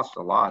 captives cost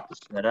a lot to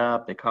set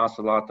up. They cost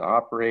a lot to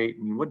operate.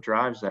 I mean, what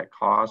drives that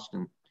cost?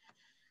 And,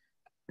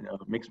 you know,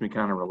 it makes me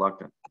kind of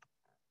reluctant.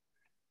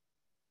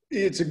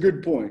 It's a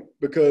good point,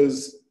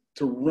 because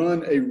to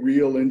run a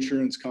real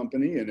insurance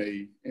company in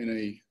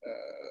a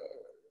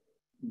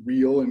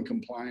real and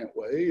compliant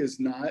way is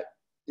not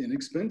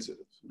inexpensive.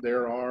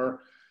 There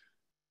are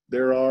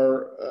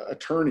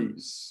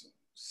attorneys,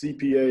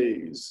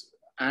 CPAs,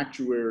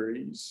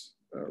 actuaries,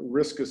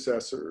 risk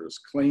assessors,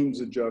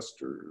 claims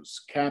adjusters,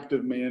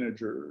 captive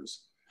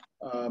managers,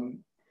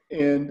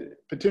 and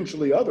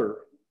potentially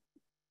other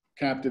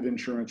captive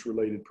insurance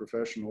related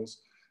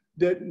professionals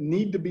that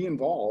need to be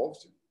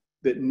involved,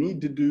 that need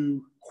to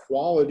do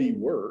quality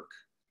work,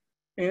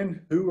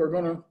 and who are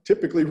going to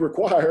typically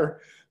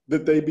require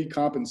that they be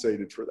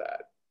compensated for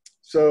that.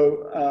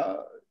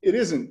 So it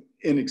isn't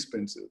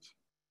inexpensive,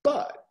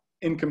 but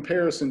in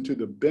comparison to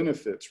the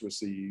benefits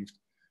received,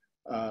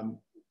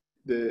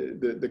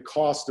 the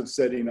cost of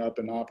setting up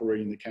and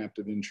operating the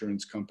captive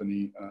insurance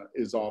company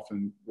is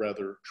often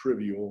rather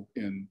trivial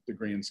in the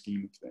grand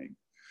scheme of things.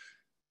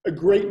 A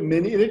great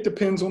many, and it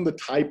depends on the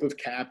type of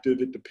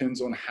captive, it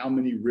depends on how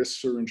many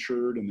risks are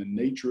insured and the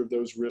nature of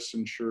those risks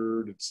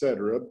insured, et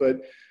cetera.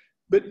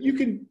 But you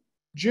can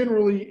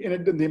generally,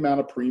 and the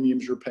amount of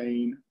premiums you're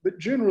paying, but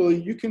generally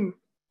you can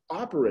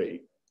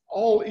operate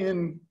all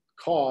in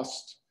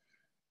cost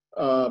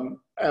of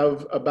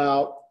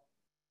about,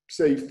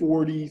 say,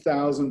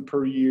 $40,000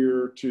 per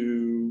year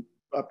to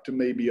up to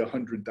maybe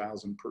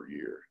 $100,000 per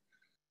year.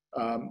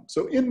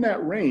 So in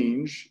that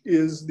range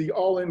is the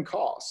all-in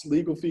costs: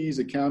 legal fees,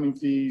 accounting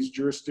fees,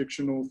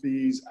 jurisdictional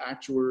fees,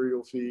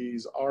 actuarial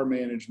fees, our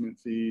management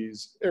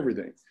fees,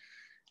 everything.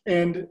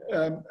 And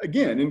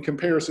again, in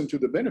comparison to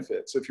the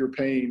benefits, if you're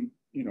paying,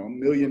 you know, $1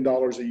 million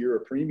a year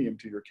of premium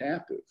to your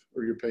captive,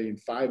 or you're paying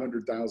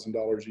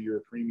 $500,000 a year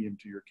of premium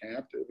to your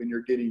captive, and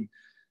you're getting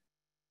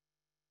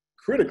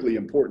critically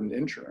important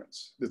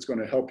insurance that's going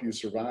to help you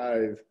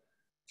survive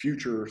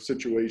future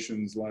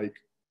situations like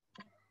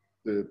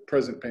the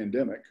present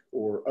pandemic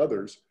or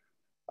others,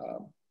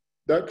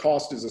 that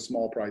cost is a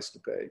small price to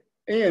pay.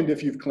 And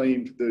if you've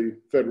claimed the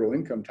federal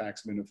income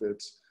tax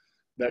benefits,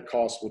 that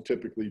cost will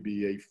typically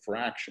be a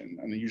fraction,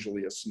 and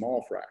usually a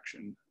small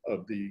fraction,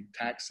 of the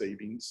tax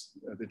savings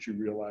that you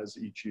realize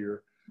each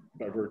year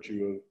by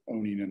virtue of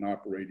owning and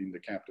operating the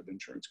captive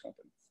insurance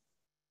company.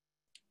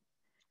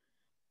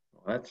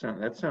 Well,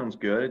 that sounds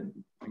good.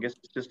 I guess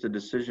it's just a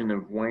decision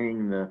of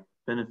weighing the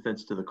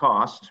benefits to the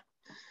cost.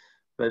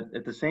 But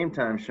at the same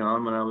time,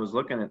 Sean, when I was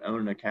looking at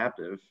owning a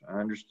captive, I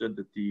understood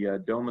that the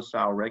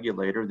domicile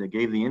regulator that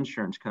gave the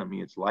insurance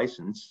company its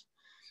license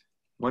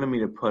wanted me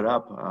to put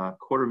up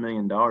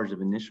 $250,000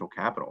 of initial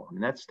capital. I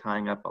mean, that's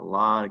tying up a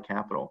lot of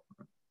capital.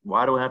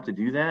 Why do I have to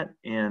do that?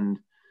 And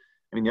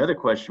I mean, the other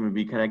question would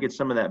be, can I get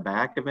some of that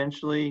back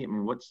eventually? I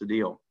mean, what's the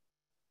deal?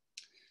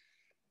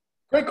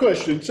 Great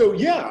question. So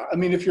yeah, I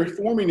mean, if you're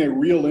forming a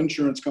real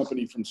insurance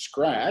company from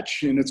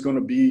scratch and it's going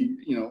to be,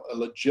 you know, a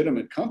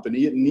legitimate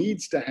company, it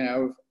needs to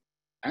have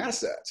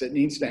assets. It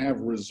needs to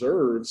have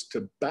reserves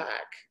to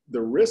back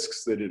the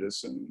risks that it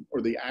assumes,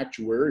 or the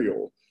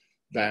actuarial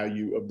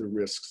value of the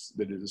risks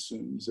that it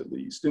assumes, at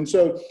least. And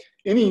so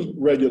any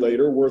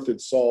regulator worth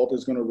its salt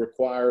is going to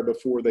require,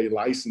 before they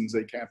license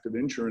a captive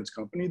insurance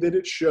company, that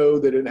it show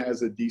that it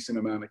has a decent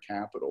amount of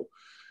capital.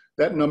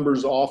 That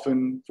number's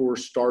often, for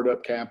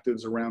startup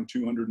captives, around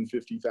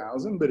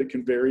 $250,000, but it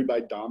can vary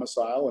by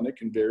domicile, and it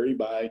can vary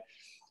by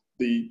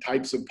the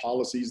types of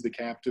policies the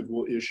captive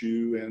will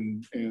issue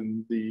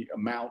and the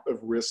amount of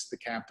risk the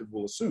captive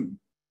will assume.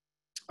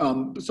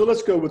 So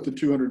let's go with the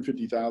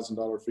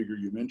 $250,000 figure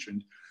you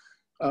mentioned.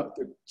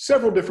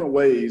 Several different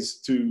ways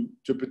to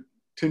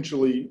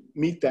potentially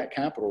meet that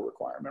capital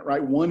requirement,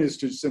 right? One is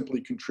to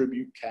simply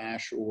contribute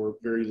cash or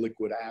very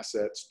liquid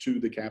assets to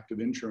the captive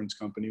insurance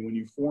company when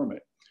you form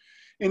it.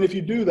 And if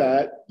you do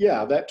that,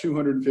 yeah, that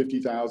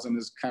 $250,000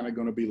 is kind of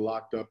going to be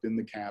locked up in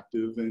the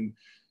captive, and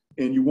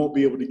you won't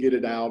be able to get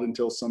it out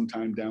until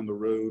sometime down the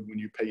road when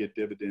you pay a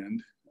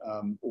dividend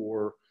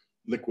or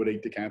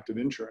liquidate the captive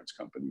insurance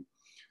company.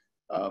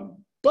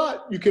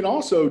 But you can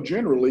also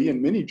generally,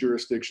 in many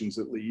jurisdictions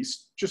at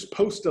least, just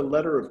post a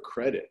letter of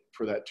credit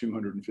for that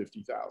 $250,000.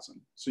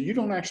 So you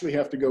don't actually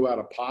have to go out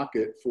of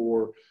pocket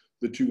for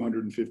the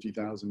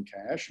 $250,000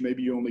 cash.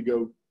 Maybe you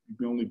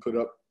only put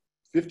up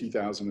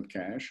 $50,000 of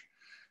cash,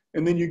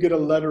 and then you get a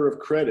letter of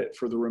credit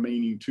for the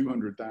remaining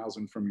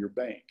 $200,000 from your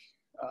bank.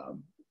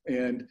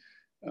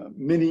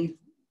 Many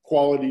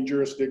quality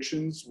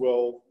jurisdictions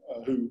will,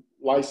 who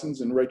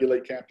license and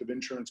regulate captive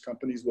insurance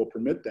companies will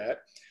permit that.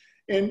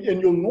 And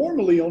you'll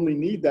normally only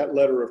need that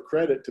letter of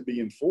credit to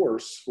be in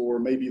force for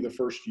maybe the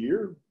first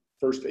year,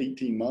 first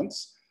 18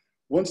 months.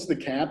 Once the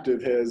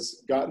captive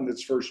has gotten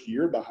its first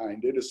year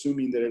behind it,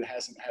 assuming that it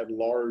hasn't had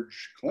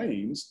large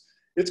claims,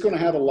 it's going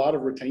to have a lot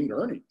of retained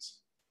earnings.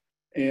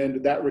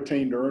 And that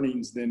retained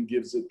earnings then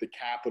gives it the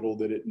capital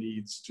that it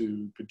needs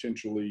to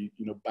potentially,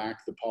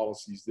 back the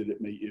policies that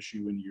it may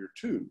issue in year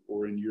 2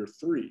 or in year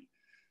 3.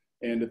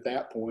 And at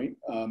that point,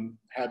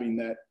 having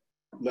that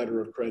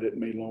letter of credit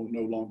may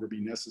no longer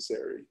be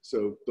necessary.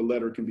 So the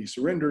letter can be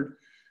surrendered,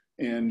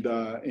 and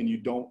you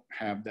don't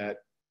have that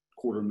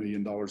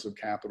 $250,000 of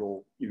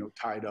capital,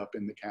 tied up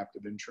in the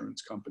captive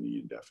insurance company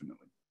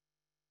indefinitely.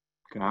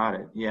 Got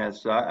it. Yeah,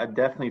 so I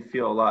definitely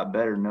feel a lot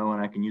better knowing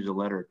I can use a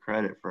letter of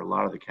credit for a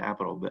lot of the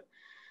capital. But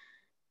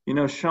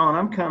Sean,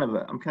 I'm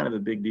kind of a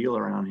big deal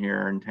around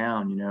here in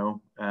town,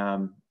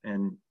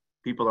 and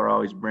people are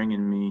always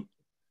bringing me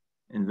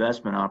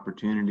investment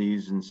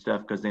opportunities and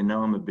stuff because they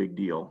know I'm a big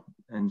deal.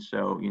 And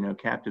so,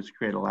 captives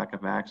create a lack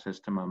of access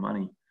to my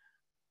money.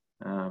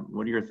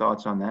 What are your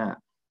thoughts on that?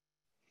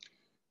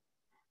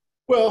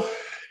 Well,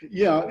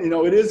 yeah,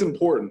 it is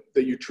important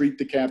that you treat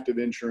the captive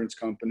insurance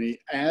company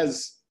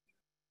as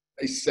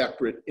a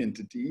separate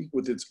entity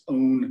with its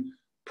own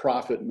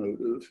profit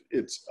motive,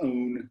 its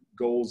own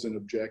goals and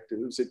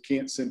objectives. It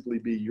can't simply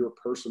be your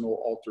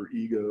personal alter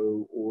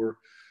ego or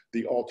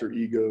the alter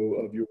ego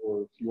of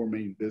your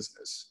main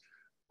business.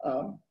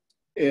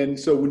 And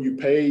so when you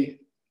pay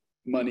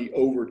money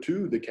over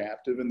to the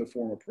captive in the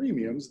form of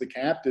premiums, the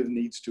captive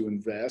needs to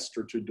invest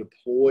or to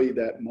deploy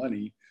that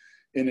money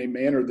in a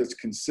manner that's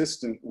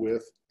consistent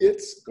with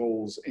its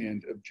goals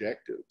and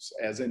objectives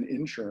as an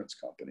insurance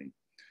company.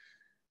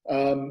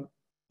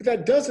 But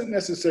that doesn't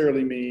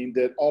necessarily mean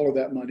that all of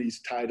that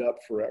money's tied up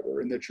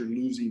forever and that you're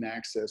losing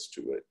access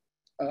to it.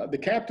 The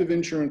captive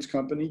insurance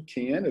company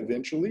can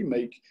eventually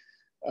make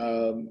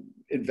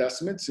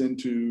investments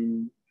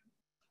into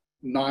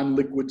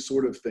non-liquid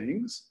sort of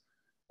things.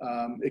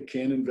 It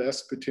can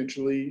invest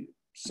potentially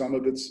some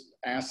of its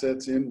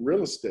assets in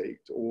real estate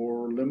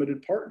or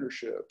limited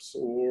partnerships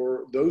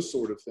or those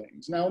sort of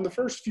things. Now, in the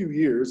first few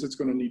years, it's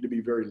going to need to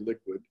be very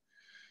liquid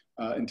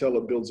until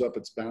it builds up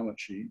its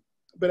balance sheet.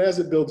 But as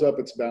it builds up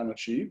its balance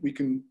sheet, we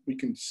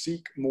can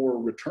seek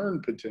more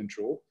return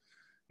potential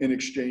in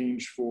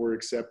exchange for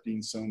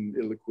accepting some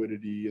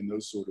illiquidity and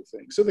those sort of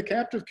things. So the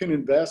captive can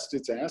invest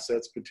its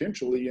assets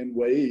potentially in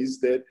ways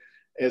that,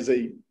 as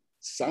a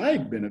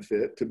side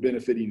benefit to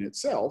benefiting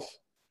itself,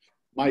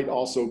 might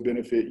also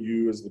benefit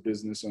you as the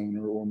business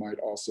owner or might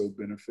also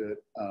benefit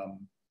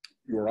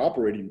your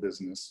operating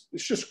business.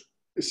 It's just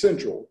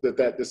essential that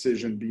that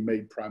decision be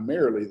made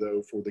primarily,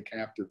 though, for the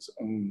captive's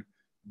own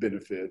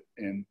benefit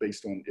and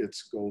based on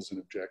its goals and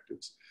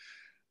objectives.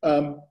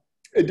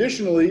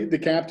 Additionally, the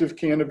captive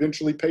can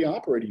eventually pay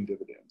operating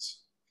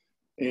dividends.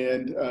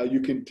 And you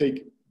can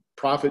take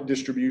profit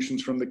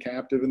distributions from the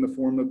captive in the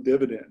form of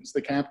dividends.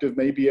 The captive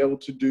may be able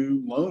to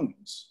do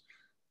loans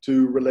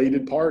to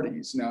related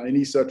parties. Now,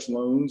 any such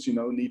loans,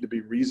 need to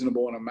be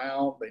reasonable in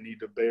amount. They need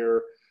to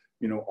bear,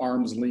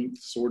 arm's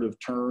length sort of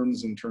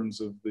terms in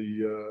terms of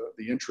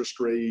the interest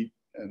rate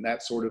and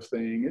that sort of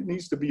thing. It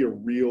needs to be a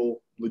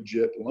real,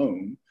 legit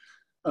loan.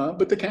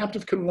 But the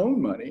captive can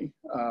loan money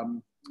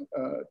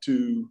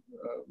to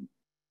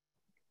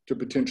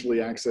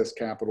potentially access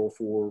capital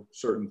for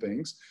certain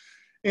things.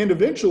 And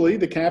eventually,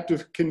 the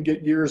captive can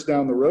get years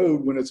down the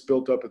road when it's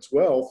built up its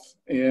wealth.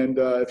 And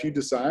if you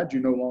decide you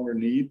no longer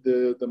need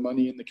the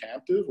money in the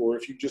captive, or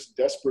if you just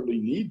desperately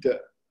need to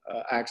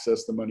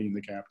access the money in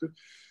the captive,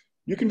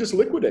 you can just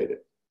liquidate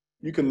it.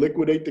 You can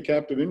liquidate the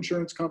captive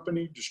insurance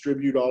company,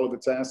 distribute all of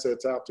its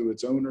assets out to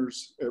its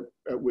owners,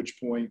 at which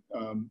point,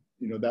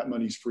 that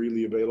money's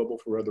freely available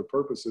for other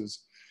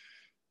purposes.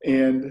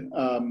 And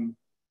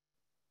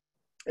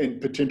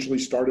potentially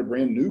start a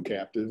brand new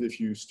captive if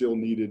you still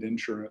needed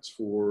insurance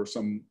for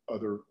some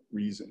other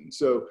reason.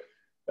 So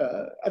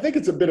I think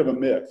it's a bit of a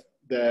myth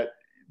that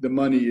the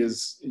money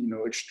is,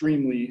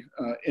 extremely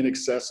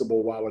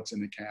inaccessible while it's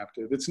in a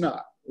captive. It's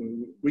not.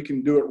 We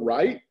can do it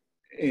right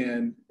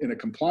and in a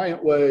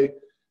compliant way,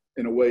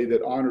 in a way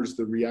that honors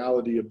the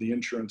reality of the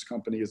insurance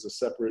company as a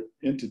separate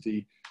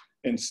entity,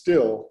 and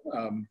still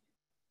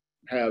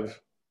have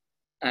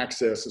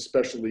access,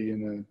 especially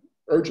in an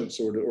urgent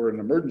sort of or an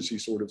emergency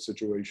sort of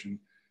situation,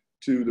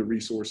 to the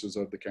resources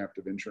of the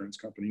captive insurance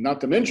company. Not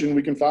to mention,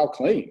 we can file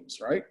claims,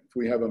 right? If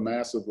we have a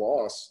massive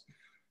loss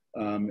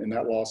and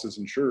that loss is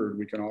insured,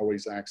 we can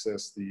always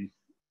access the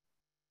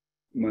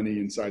money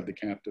inside the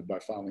captive by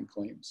filing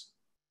claims.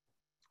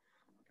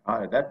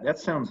 That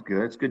sounds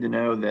good. It's good to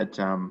know that,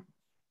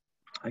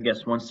 I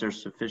guess once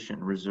there's sufficient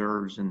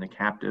reserves in the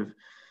captive,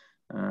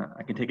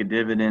 I can take a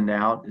dividend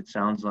out, it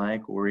sounds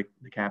like, or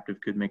the captive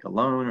could make a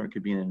loan, or it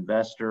could be an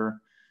investor.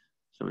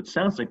 So it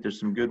sounds like there's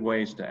some good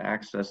ways to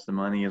access the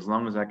money as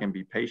long as I can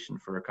be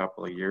patient for a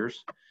couple of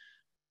years.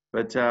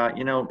 But, I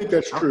think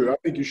that's true. I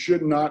think you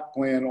should not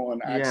plan on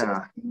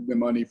accessing the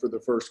money for the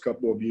first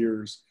couple of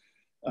years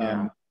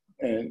Yeah.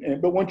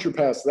 But once you're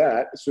past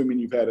that, assuming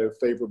you've had a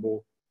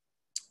favorable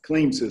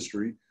claims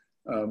history,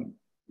 a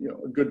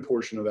good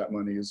portion of that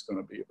money is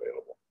going to be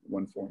available in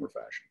one form or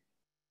fashion.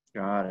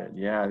 Got it.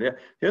 Yeah.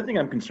 The other thing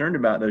I'm concerned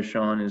about though,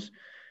 Sean, is,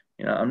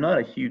 I'm not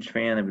a huge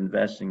fan of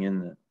investing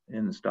in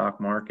the stock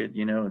market.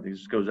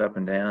 This goes up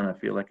and down. I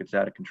feel like it's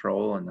out of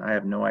control and I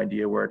have no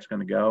idea where it's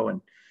going to go.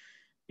 And,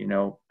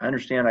 I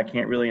understand I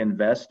can't really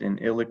invest in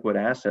illiquid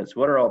assets.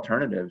 What are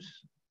alternatives?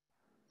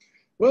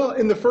 Well,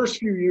 in the first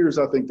few years,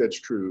 I think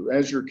that's true.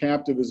 As your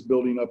captive is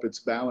building up its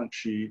balance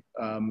sheet,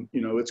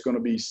 it's going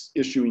to be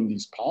issuing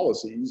these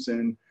policies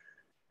and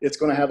it's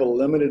going to have a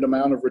limited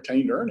amount of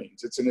retained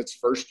earnings. It's in its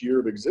first year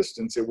of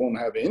existence. It won't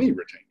have any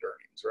retained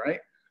earnings, right?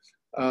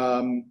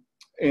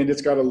 And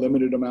it's got a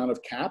limited amount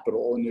of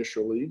capital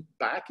initially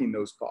backing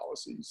those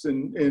policies.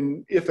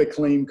 And if a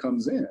claim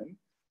comes in,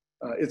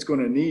 it's going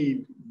to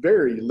need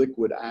very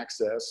liquid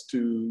access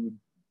to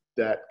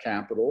that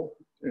capital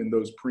and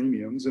those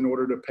premiums in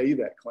order to pay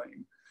that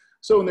claim.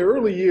 So in the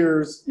early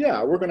years,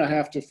 we're going to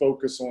have to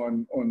focus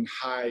on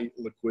high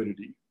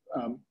liquidity.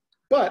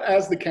 But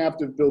as the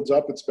captive builds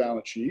up its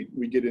balance sheet,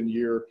 we get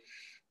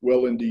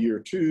well into year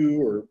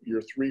 2 or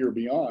year 3 or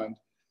beyond,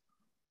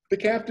 the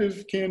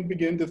captive can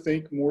begin to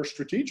think more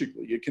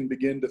strategically. It can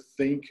begin to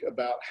think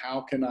about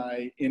how can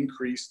I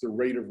increase the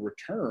rate of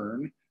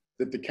return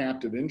that the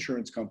captive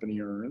insurance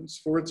company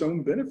earns for its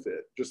own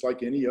benefit, just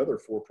like any other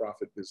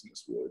for-profit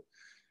business would.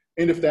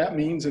 And if that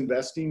means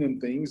investing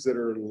in things that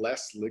are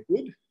less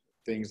liquid,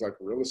 things like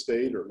real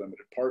estate or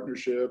limited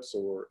partnerships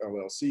or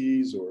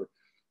LLCs or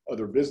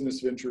other business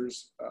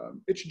ventures,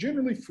 it's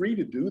generally free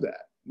to do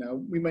that.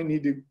 Now, we may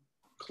need to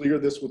clear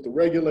this with the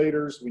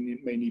regulators. We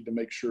may need to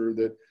make sure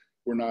that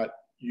we're not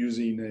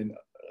using an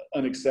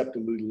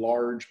unacceptably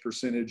large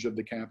percentage of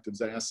the captive's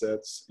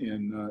assets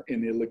in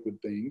illiquid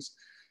things.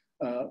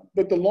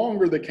 But the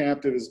longer the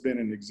captive has been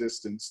in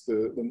existence,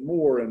 the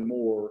more and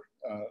more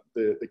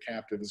the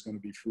captive is going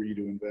to be free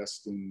to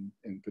invest in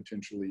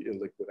potentially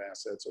illiquid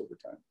assets over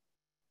time.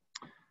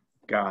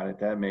 Got it.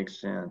 That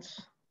makes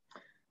sense.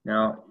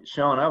 Now,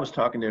 Sean, I was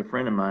talking to a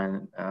friend of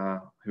mine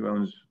who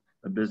owns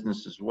a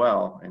business as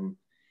well, and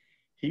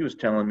he was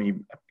telling me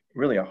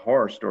really a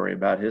horror story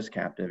about his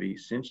captive. He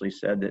essentially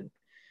said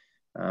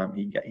that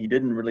he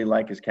didn't really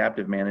like his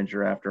captive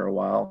manager after a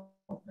while.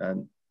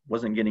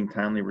 Wasn't getting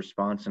timely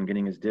response and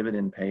getting his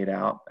dividend paid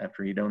out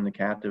after he'd owned the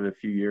captive a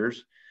few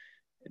years.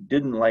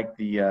 Didn't like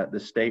the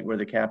state where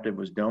the captive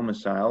was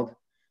domiciled,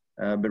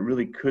 but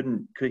really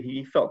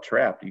he felt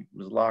trapped. He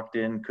was locked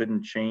in,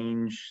 couldn't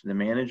change the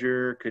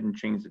manager, couldn't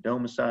change the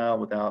domicile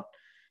without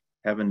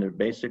having to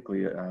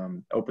basically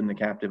open the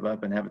captive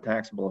up and have a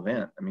taxable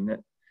event. I mean,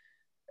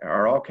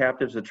 are all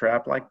captives a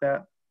trap like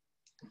that?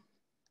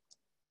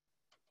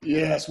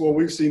 Yes, well,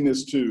 we've seen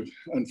this too,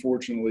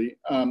 unfortunately.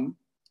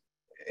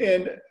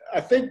 And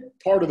I think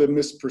part of the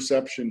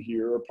misperception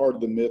here, or part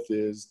of the myth,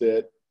 is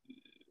that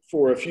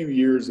for a few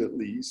years at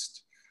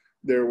least,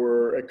 there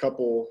were a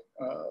couple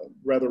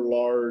rather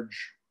large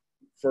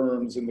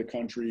firms in the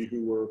country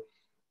who were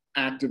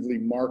actively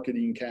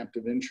marketing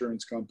captive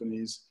insurance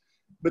companies,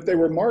 but they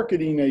were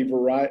marketing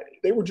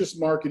they were just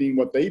marketing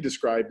what they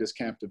described as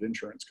captive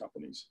insurance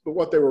companies. But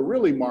what they were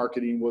really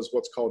marketing was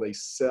what's called a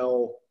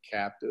cell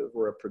captive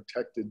or a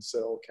protected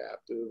cell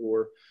captive,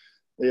 or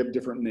they have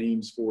different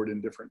names for it in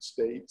different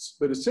states.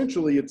 But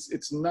essentially,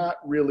 it's not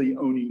really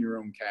owning your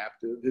own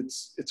captive.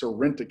 It's a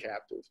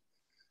rent-a-captive.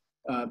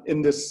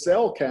 In this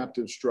cell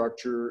captive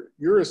structure,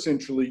 you're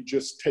essentially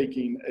just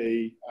taking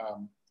a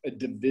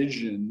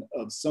division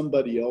of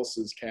somebody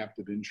else's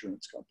captive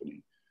insurance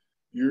company.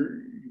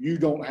 You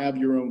don't have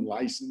your own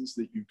license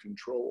that you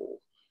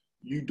control.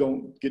 You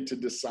don't get to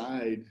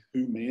decide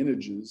who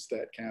manages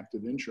that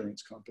captive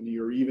insurance company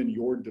or even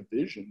your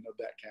division of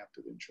that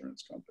captive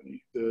insurance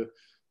company.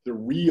 The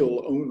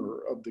real owner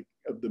of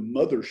the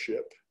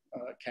mothership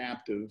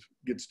captive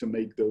gets to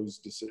make those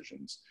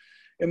decisions.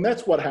 And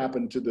that's what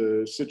happened to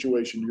the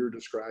situation you're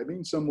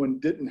describing. Someone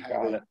didn't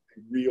have a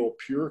real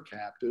pure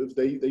captive.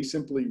 They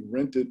simply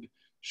rented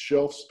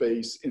shelf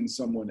space in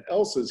someone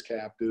else's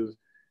captive.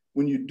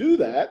 When you do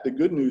that, the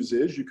good news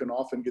is you can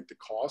often get the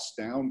costs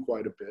down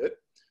quite a bit.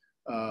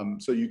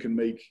 So you can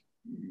make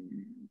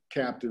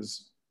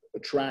captives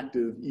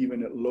attractive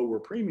even at lower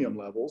premium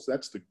levels.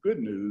 That's the good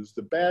news.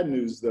 The bad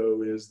news,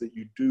 though, is that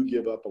you do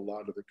give up a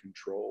lot of the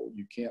control.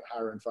 You can't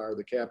hire and fire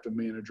the captive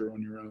manager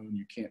on your own.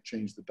 You can't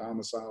change the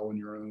domicile on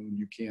your own.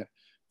 You can't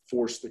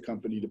force the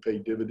company to pay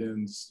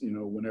dividends,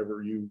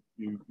 whenever you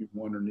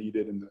want or need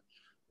it and the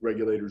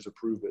regulators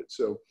approve it.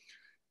 So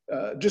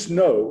just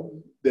know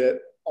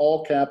that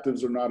all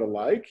captives are not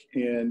alike,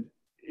 and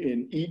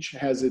each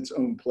has its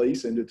own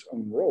place and its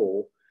own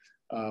role.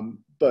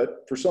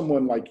 But for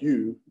someone like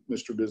you,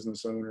 Mr.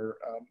 Business Owner,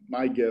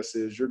 my guess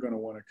is you're going to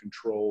want to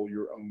control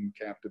your own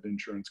captive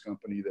insurance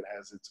company that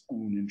has its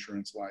own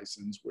insurance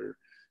license, where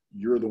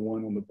you're the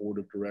one on the board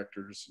of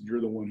directors, you're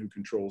the one who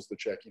controls the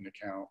checking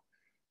account,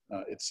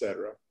 et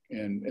cetera.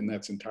 And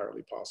that's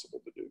entirely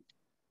possible to do.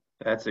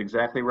 That's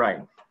exactly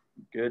right.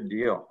 Good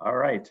deal. All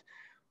right.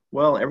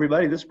 Well,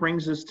 everybody, this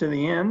brings us to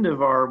the end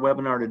of our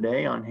webinar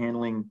today on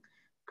handling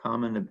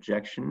common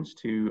objections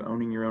to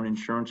owning your own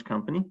insurance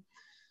company.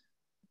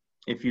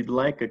 If you'd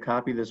like a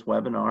copy of this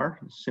webinar,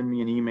 send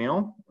me an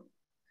email,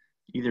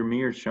 either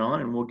me or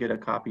Sean, and we'll get a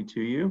copy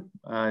to you.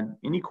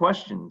 Any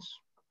questions?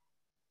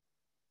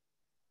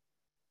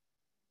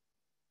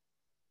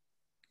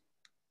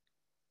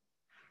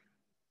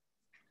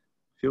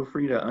 Feel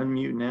free to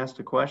unmute and ask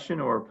a question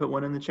or put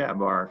one in the chat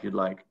bar if you'd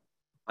like.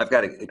 I've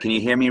got it. Can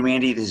you hear me,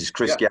 Randy? This is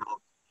Chris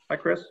Gallo. Hi,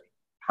 Chris.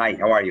 Hi,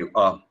 how are you?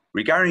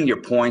 Regarding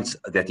your points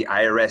that the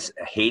IRS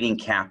hating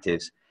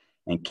captives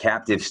and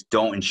captives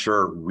don't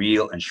insure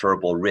real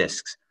insurable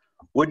risks,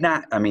 due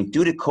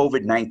to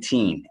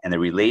COVID-19 and the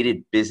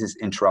related business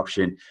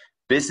interruption,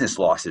 business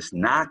losses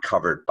not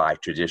covered by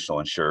traditional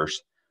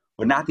insurers,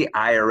 would not the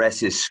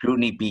IRS's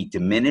scrutiny be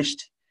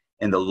diminished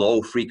in the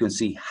low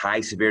frequency,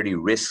 high severity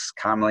risks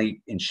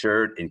commonly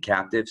insured in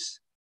captives?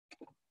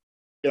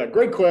 Yeah,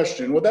 great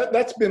question. Well,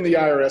 that's been the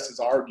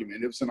IRS's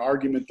argument. It was an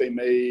argument they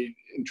made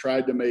and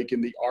tried to make in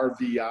the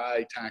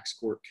RVI tax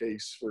court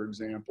case, for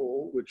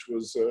example, which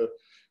was a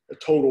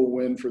total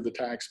win for the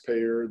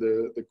taxpayer.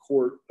 The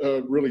court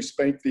really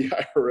spanked the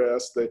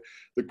IRS.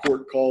 The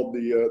court called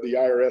the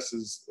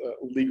IRS's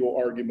legal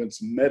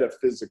arguments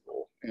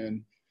metaphysical.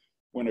 And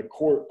when a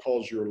court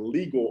calls your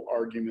legal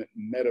argument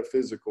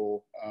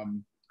metaphysical,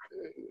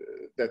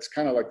 that's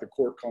kind of like the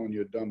court calling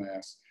you a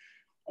dumbass.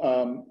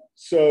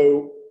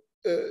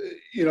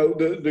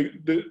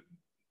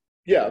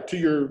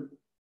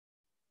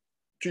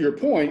 To your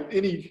point,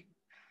 any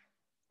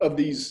of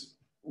these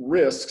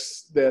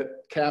risks that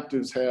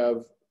captives have,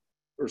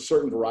 or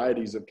certain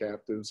varieties of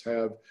captives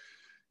have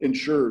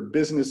insured: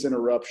 business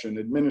interruption,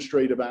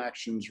 administrative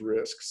actions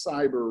risk,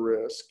 cyber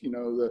risk,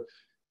 the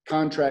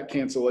contract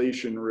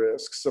cancellation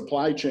risk,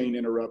 supply chain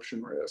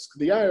interruption risk.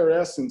 The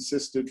IRS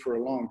insisted for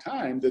a long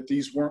time that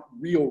these weren't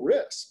real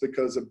risks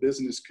because a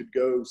business could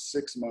go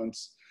 6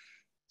 months,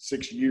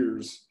 6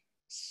 years,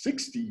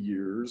 60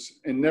 years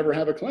and never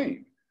have a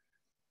claim.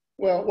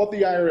 Well, what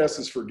the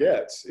IRS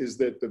forgets is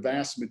that the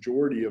vast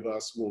majority of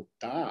us will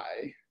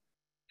die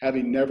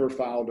having never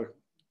filed a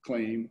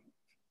claim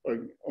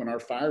on our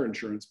fire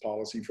insurance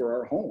policy for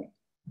our home.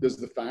 Does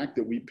the fact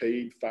that we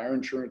paid fire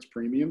insurance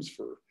premiums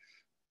for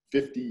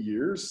 50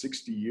 years,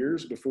 60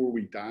 years before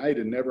we died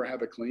and never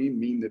have a claim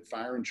mean that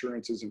fire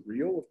insurance isn't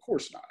real? Of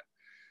course not.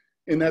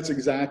 And that's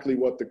exactly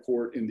what the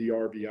court in the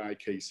RVI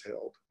case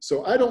held.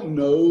 So I don't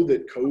know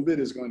that COVID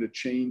is going to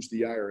change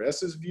the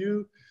IRS's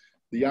view.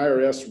 The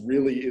IRS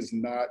really is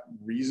not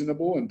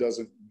reasonable and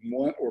doesn't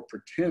want or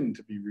pretend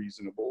to be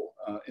reasonable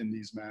in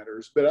these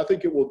matters. But I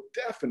think it will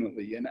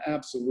definitely and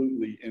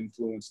absolutely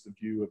influence the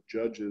view of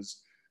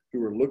judges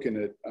who are looking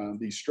at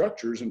these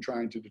structures and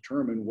trying to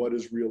determine what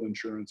is real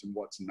insurance and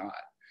what's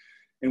not.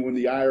 And when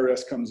the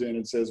IRS comes in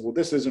and says, well,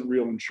 this isn't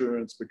real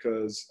insurance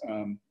because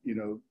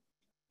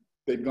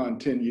they've gone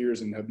 10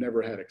 years and have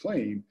never had a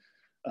claim,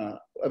 I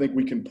think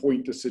we can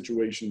point to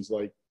situations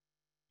like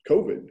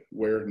COVID,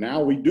 where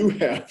now we do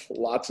have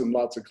lots and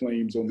lots of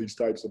claims on these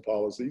types of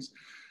policies.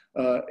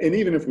 And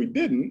even if we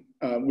didn't,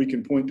 we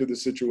can point to the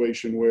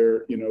situation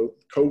where,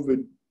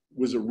 COVID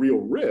was a real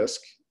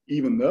risk,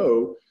 even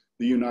though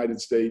the United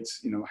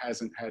States,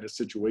 hasn't had a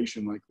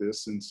situation like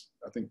this since,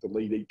 I think, the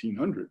late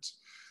 1800s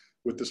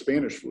with the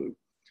Spanish flu.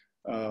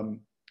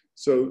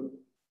 So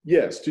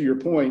yes, to your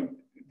point,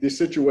 the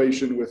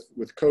situation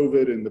with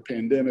COVID and the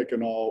pandemic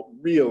and all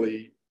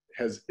really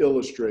has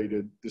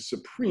illustrated the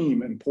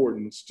supreme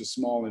importance to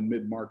small and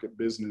mid-market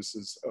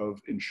businesses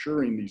of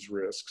insuring these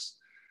risks.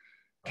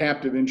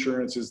 Captive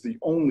insurance is the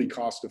only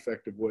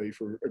cost-effective way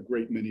for a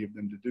great many of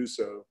them to do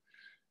so.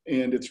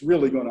 And it's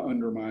really going to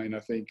undermine, I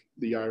think,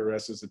 the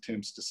IRS's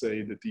attempts to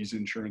say that these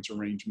insurance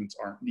arrangements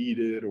aren't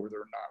needed, or they're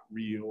not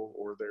real,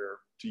 or they're,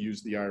 to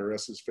use the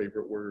IRS's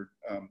favorite word,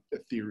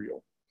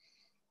 ethereal.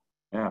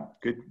 Yeah,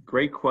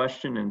 great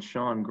question. And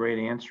Sean, great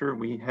answer.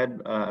 We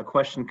had a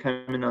question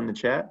come in on the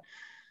chat.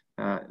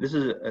 This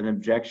is an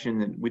objection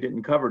that we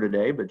didn't cover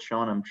today, but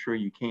Sean, I'm sure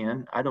you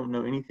can. I don't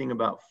know anything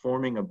about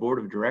forming a board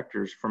of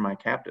directors for my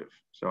captive.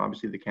 So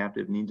obviously the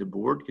captive needs a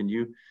board. Can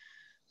you,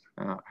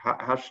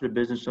 how should a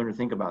business owner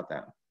think about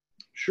that?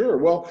 Sure.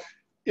 Well,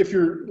 if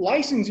you're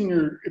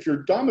if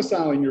you're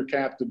domiciling your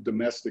captive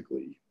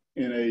domestically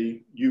in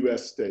a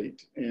U.S.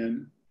 state,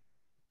 and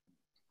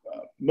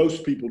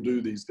most people do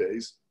these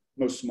days,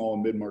 most small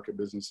and mid-market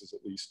businesses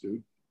at least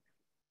do,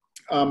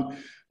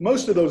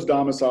 most of those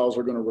domiciles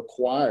are going to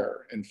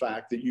require, in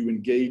fact, that you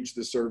engage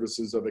the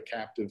services of a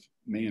captive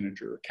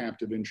manager, a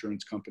captive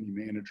insurance company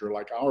manager,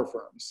 like our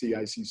firm,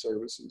 CIC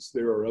Services.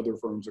 There are other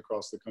firms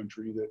across the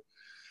country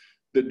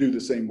that do the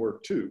same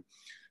work too.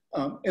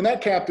 And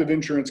that captive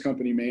insurance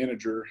company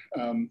manager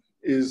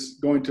is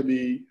going to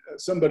be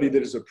somebody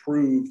that is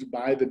approved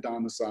by the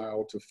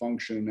domicile to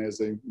function as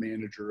a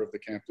manager of the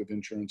captive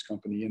insurance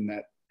company in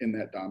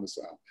that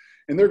domicile.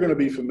 And they're going to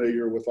be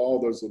familiar with all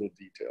those little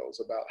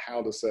details about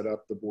how to set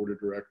up the board of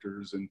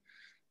directors and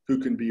who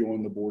can be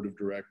on the board of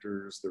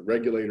directors. The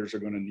regulators are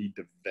going to need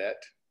to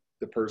vet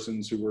the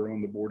persons who are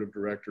on the board of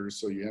directors,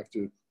 so you have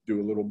to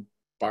do a little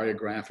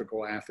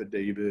biographical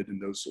affidavit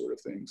and those sort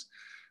of things.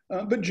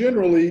 But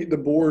generally, the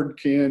board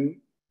can,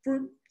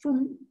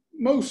 for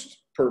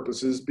most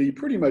purposes, be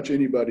pretty much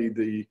anybody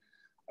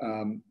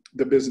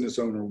the business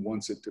owner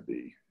wants it to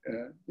be.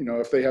 You know,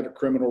 if they have a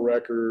criminal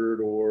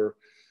record or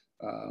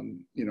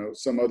you know,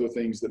 some other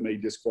things that may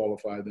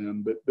disqualify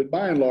them, but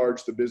by and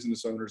large, the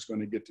business owner is going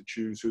to get to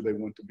choose who they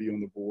want to be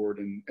on the board,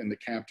 and the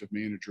captive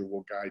manager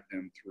will guide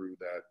them through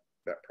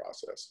that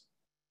process.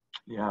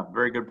 Yeah,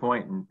 very good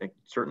point. And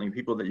certainly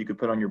people that you could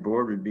put on your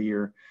board would be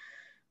your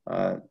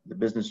the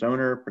business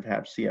owner,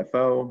 perhaps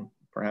CFO,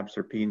 perhaps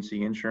their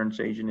P&C insurance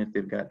agent if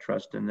they've got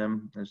trust in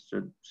them. There's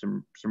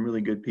some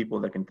really good people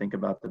that can think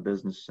about the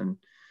business and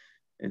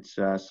its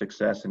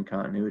success and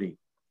continuity.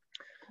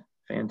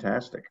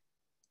 Fantastic.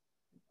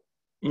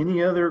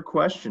 Any other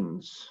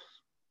questions?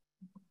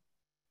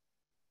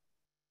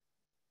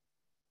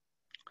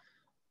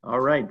 All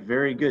right,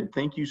 very good.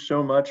 Thank you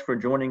so much for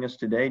joining us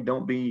today.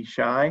 Don't be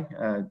shy.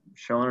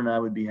 Sean and I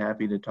would be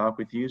happy to talk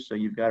with you. So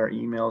you've got our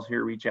emails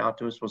here. Reach out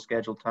to us. We'll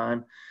schedule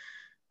time.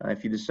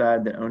 If you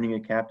decide that owning a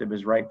captive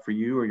is right for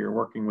you, or you're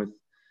working with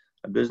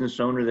a business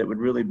owner that would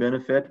really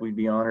benefit, we'd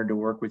be honored to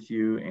work with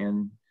you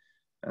and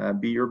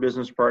be your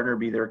business partner,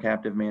 be their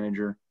captive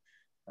manager.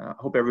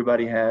 Hope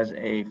everybody has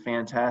a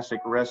fantastic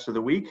rest of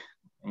the week,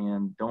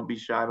 and don't be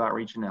shy about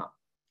reaching out.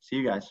 See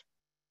you guys.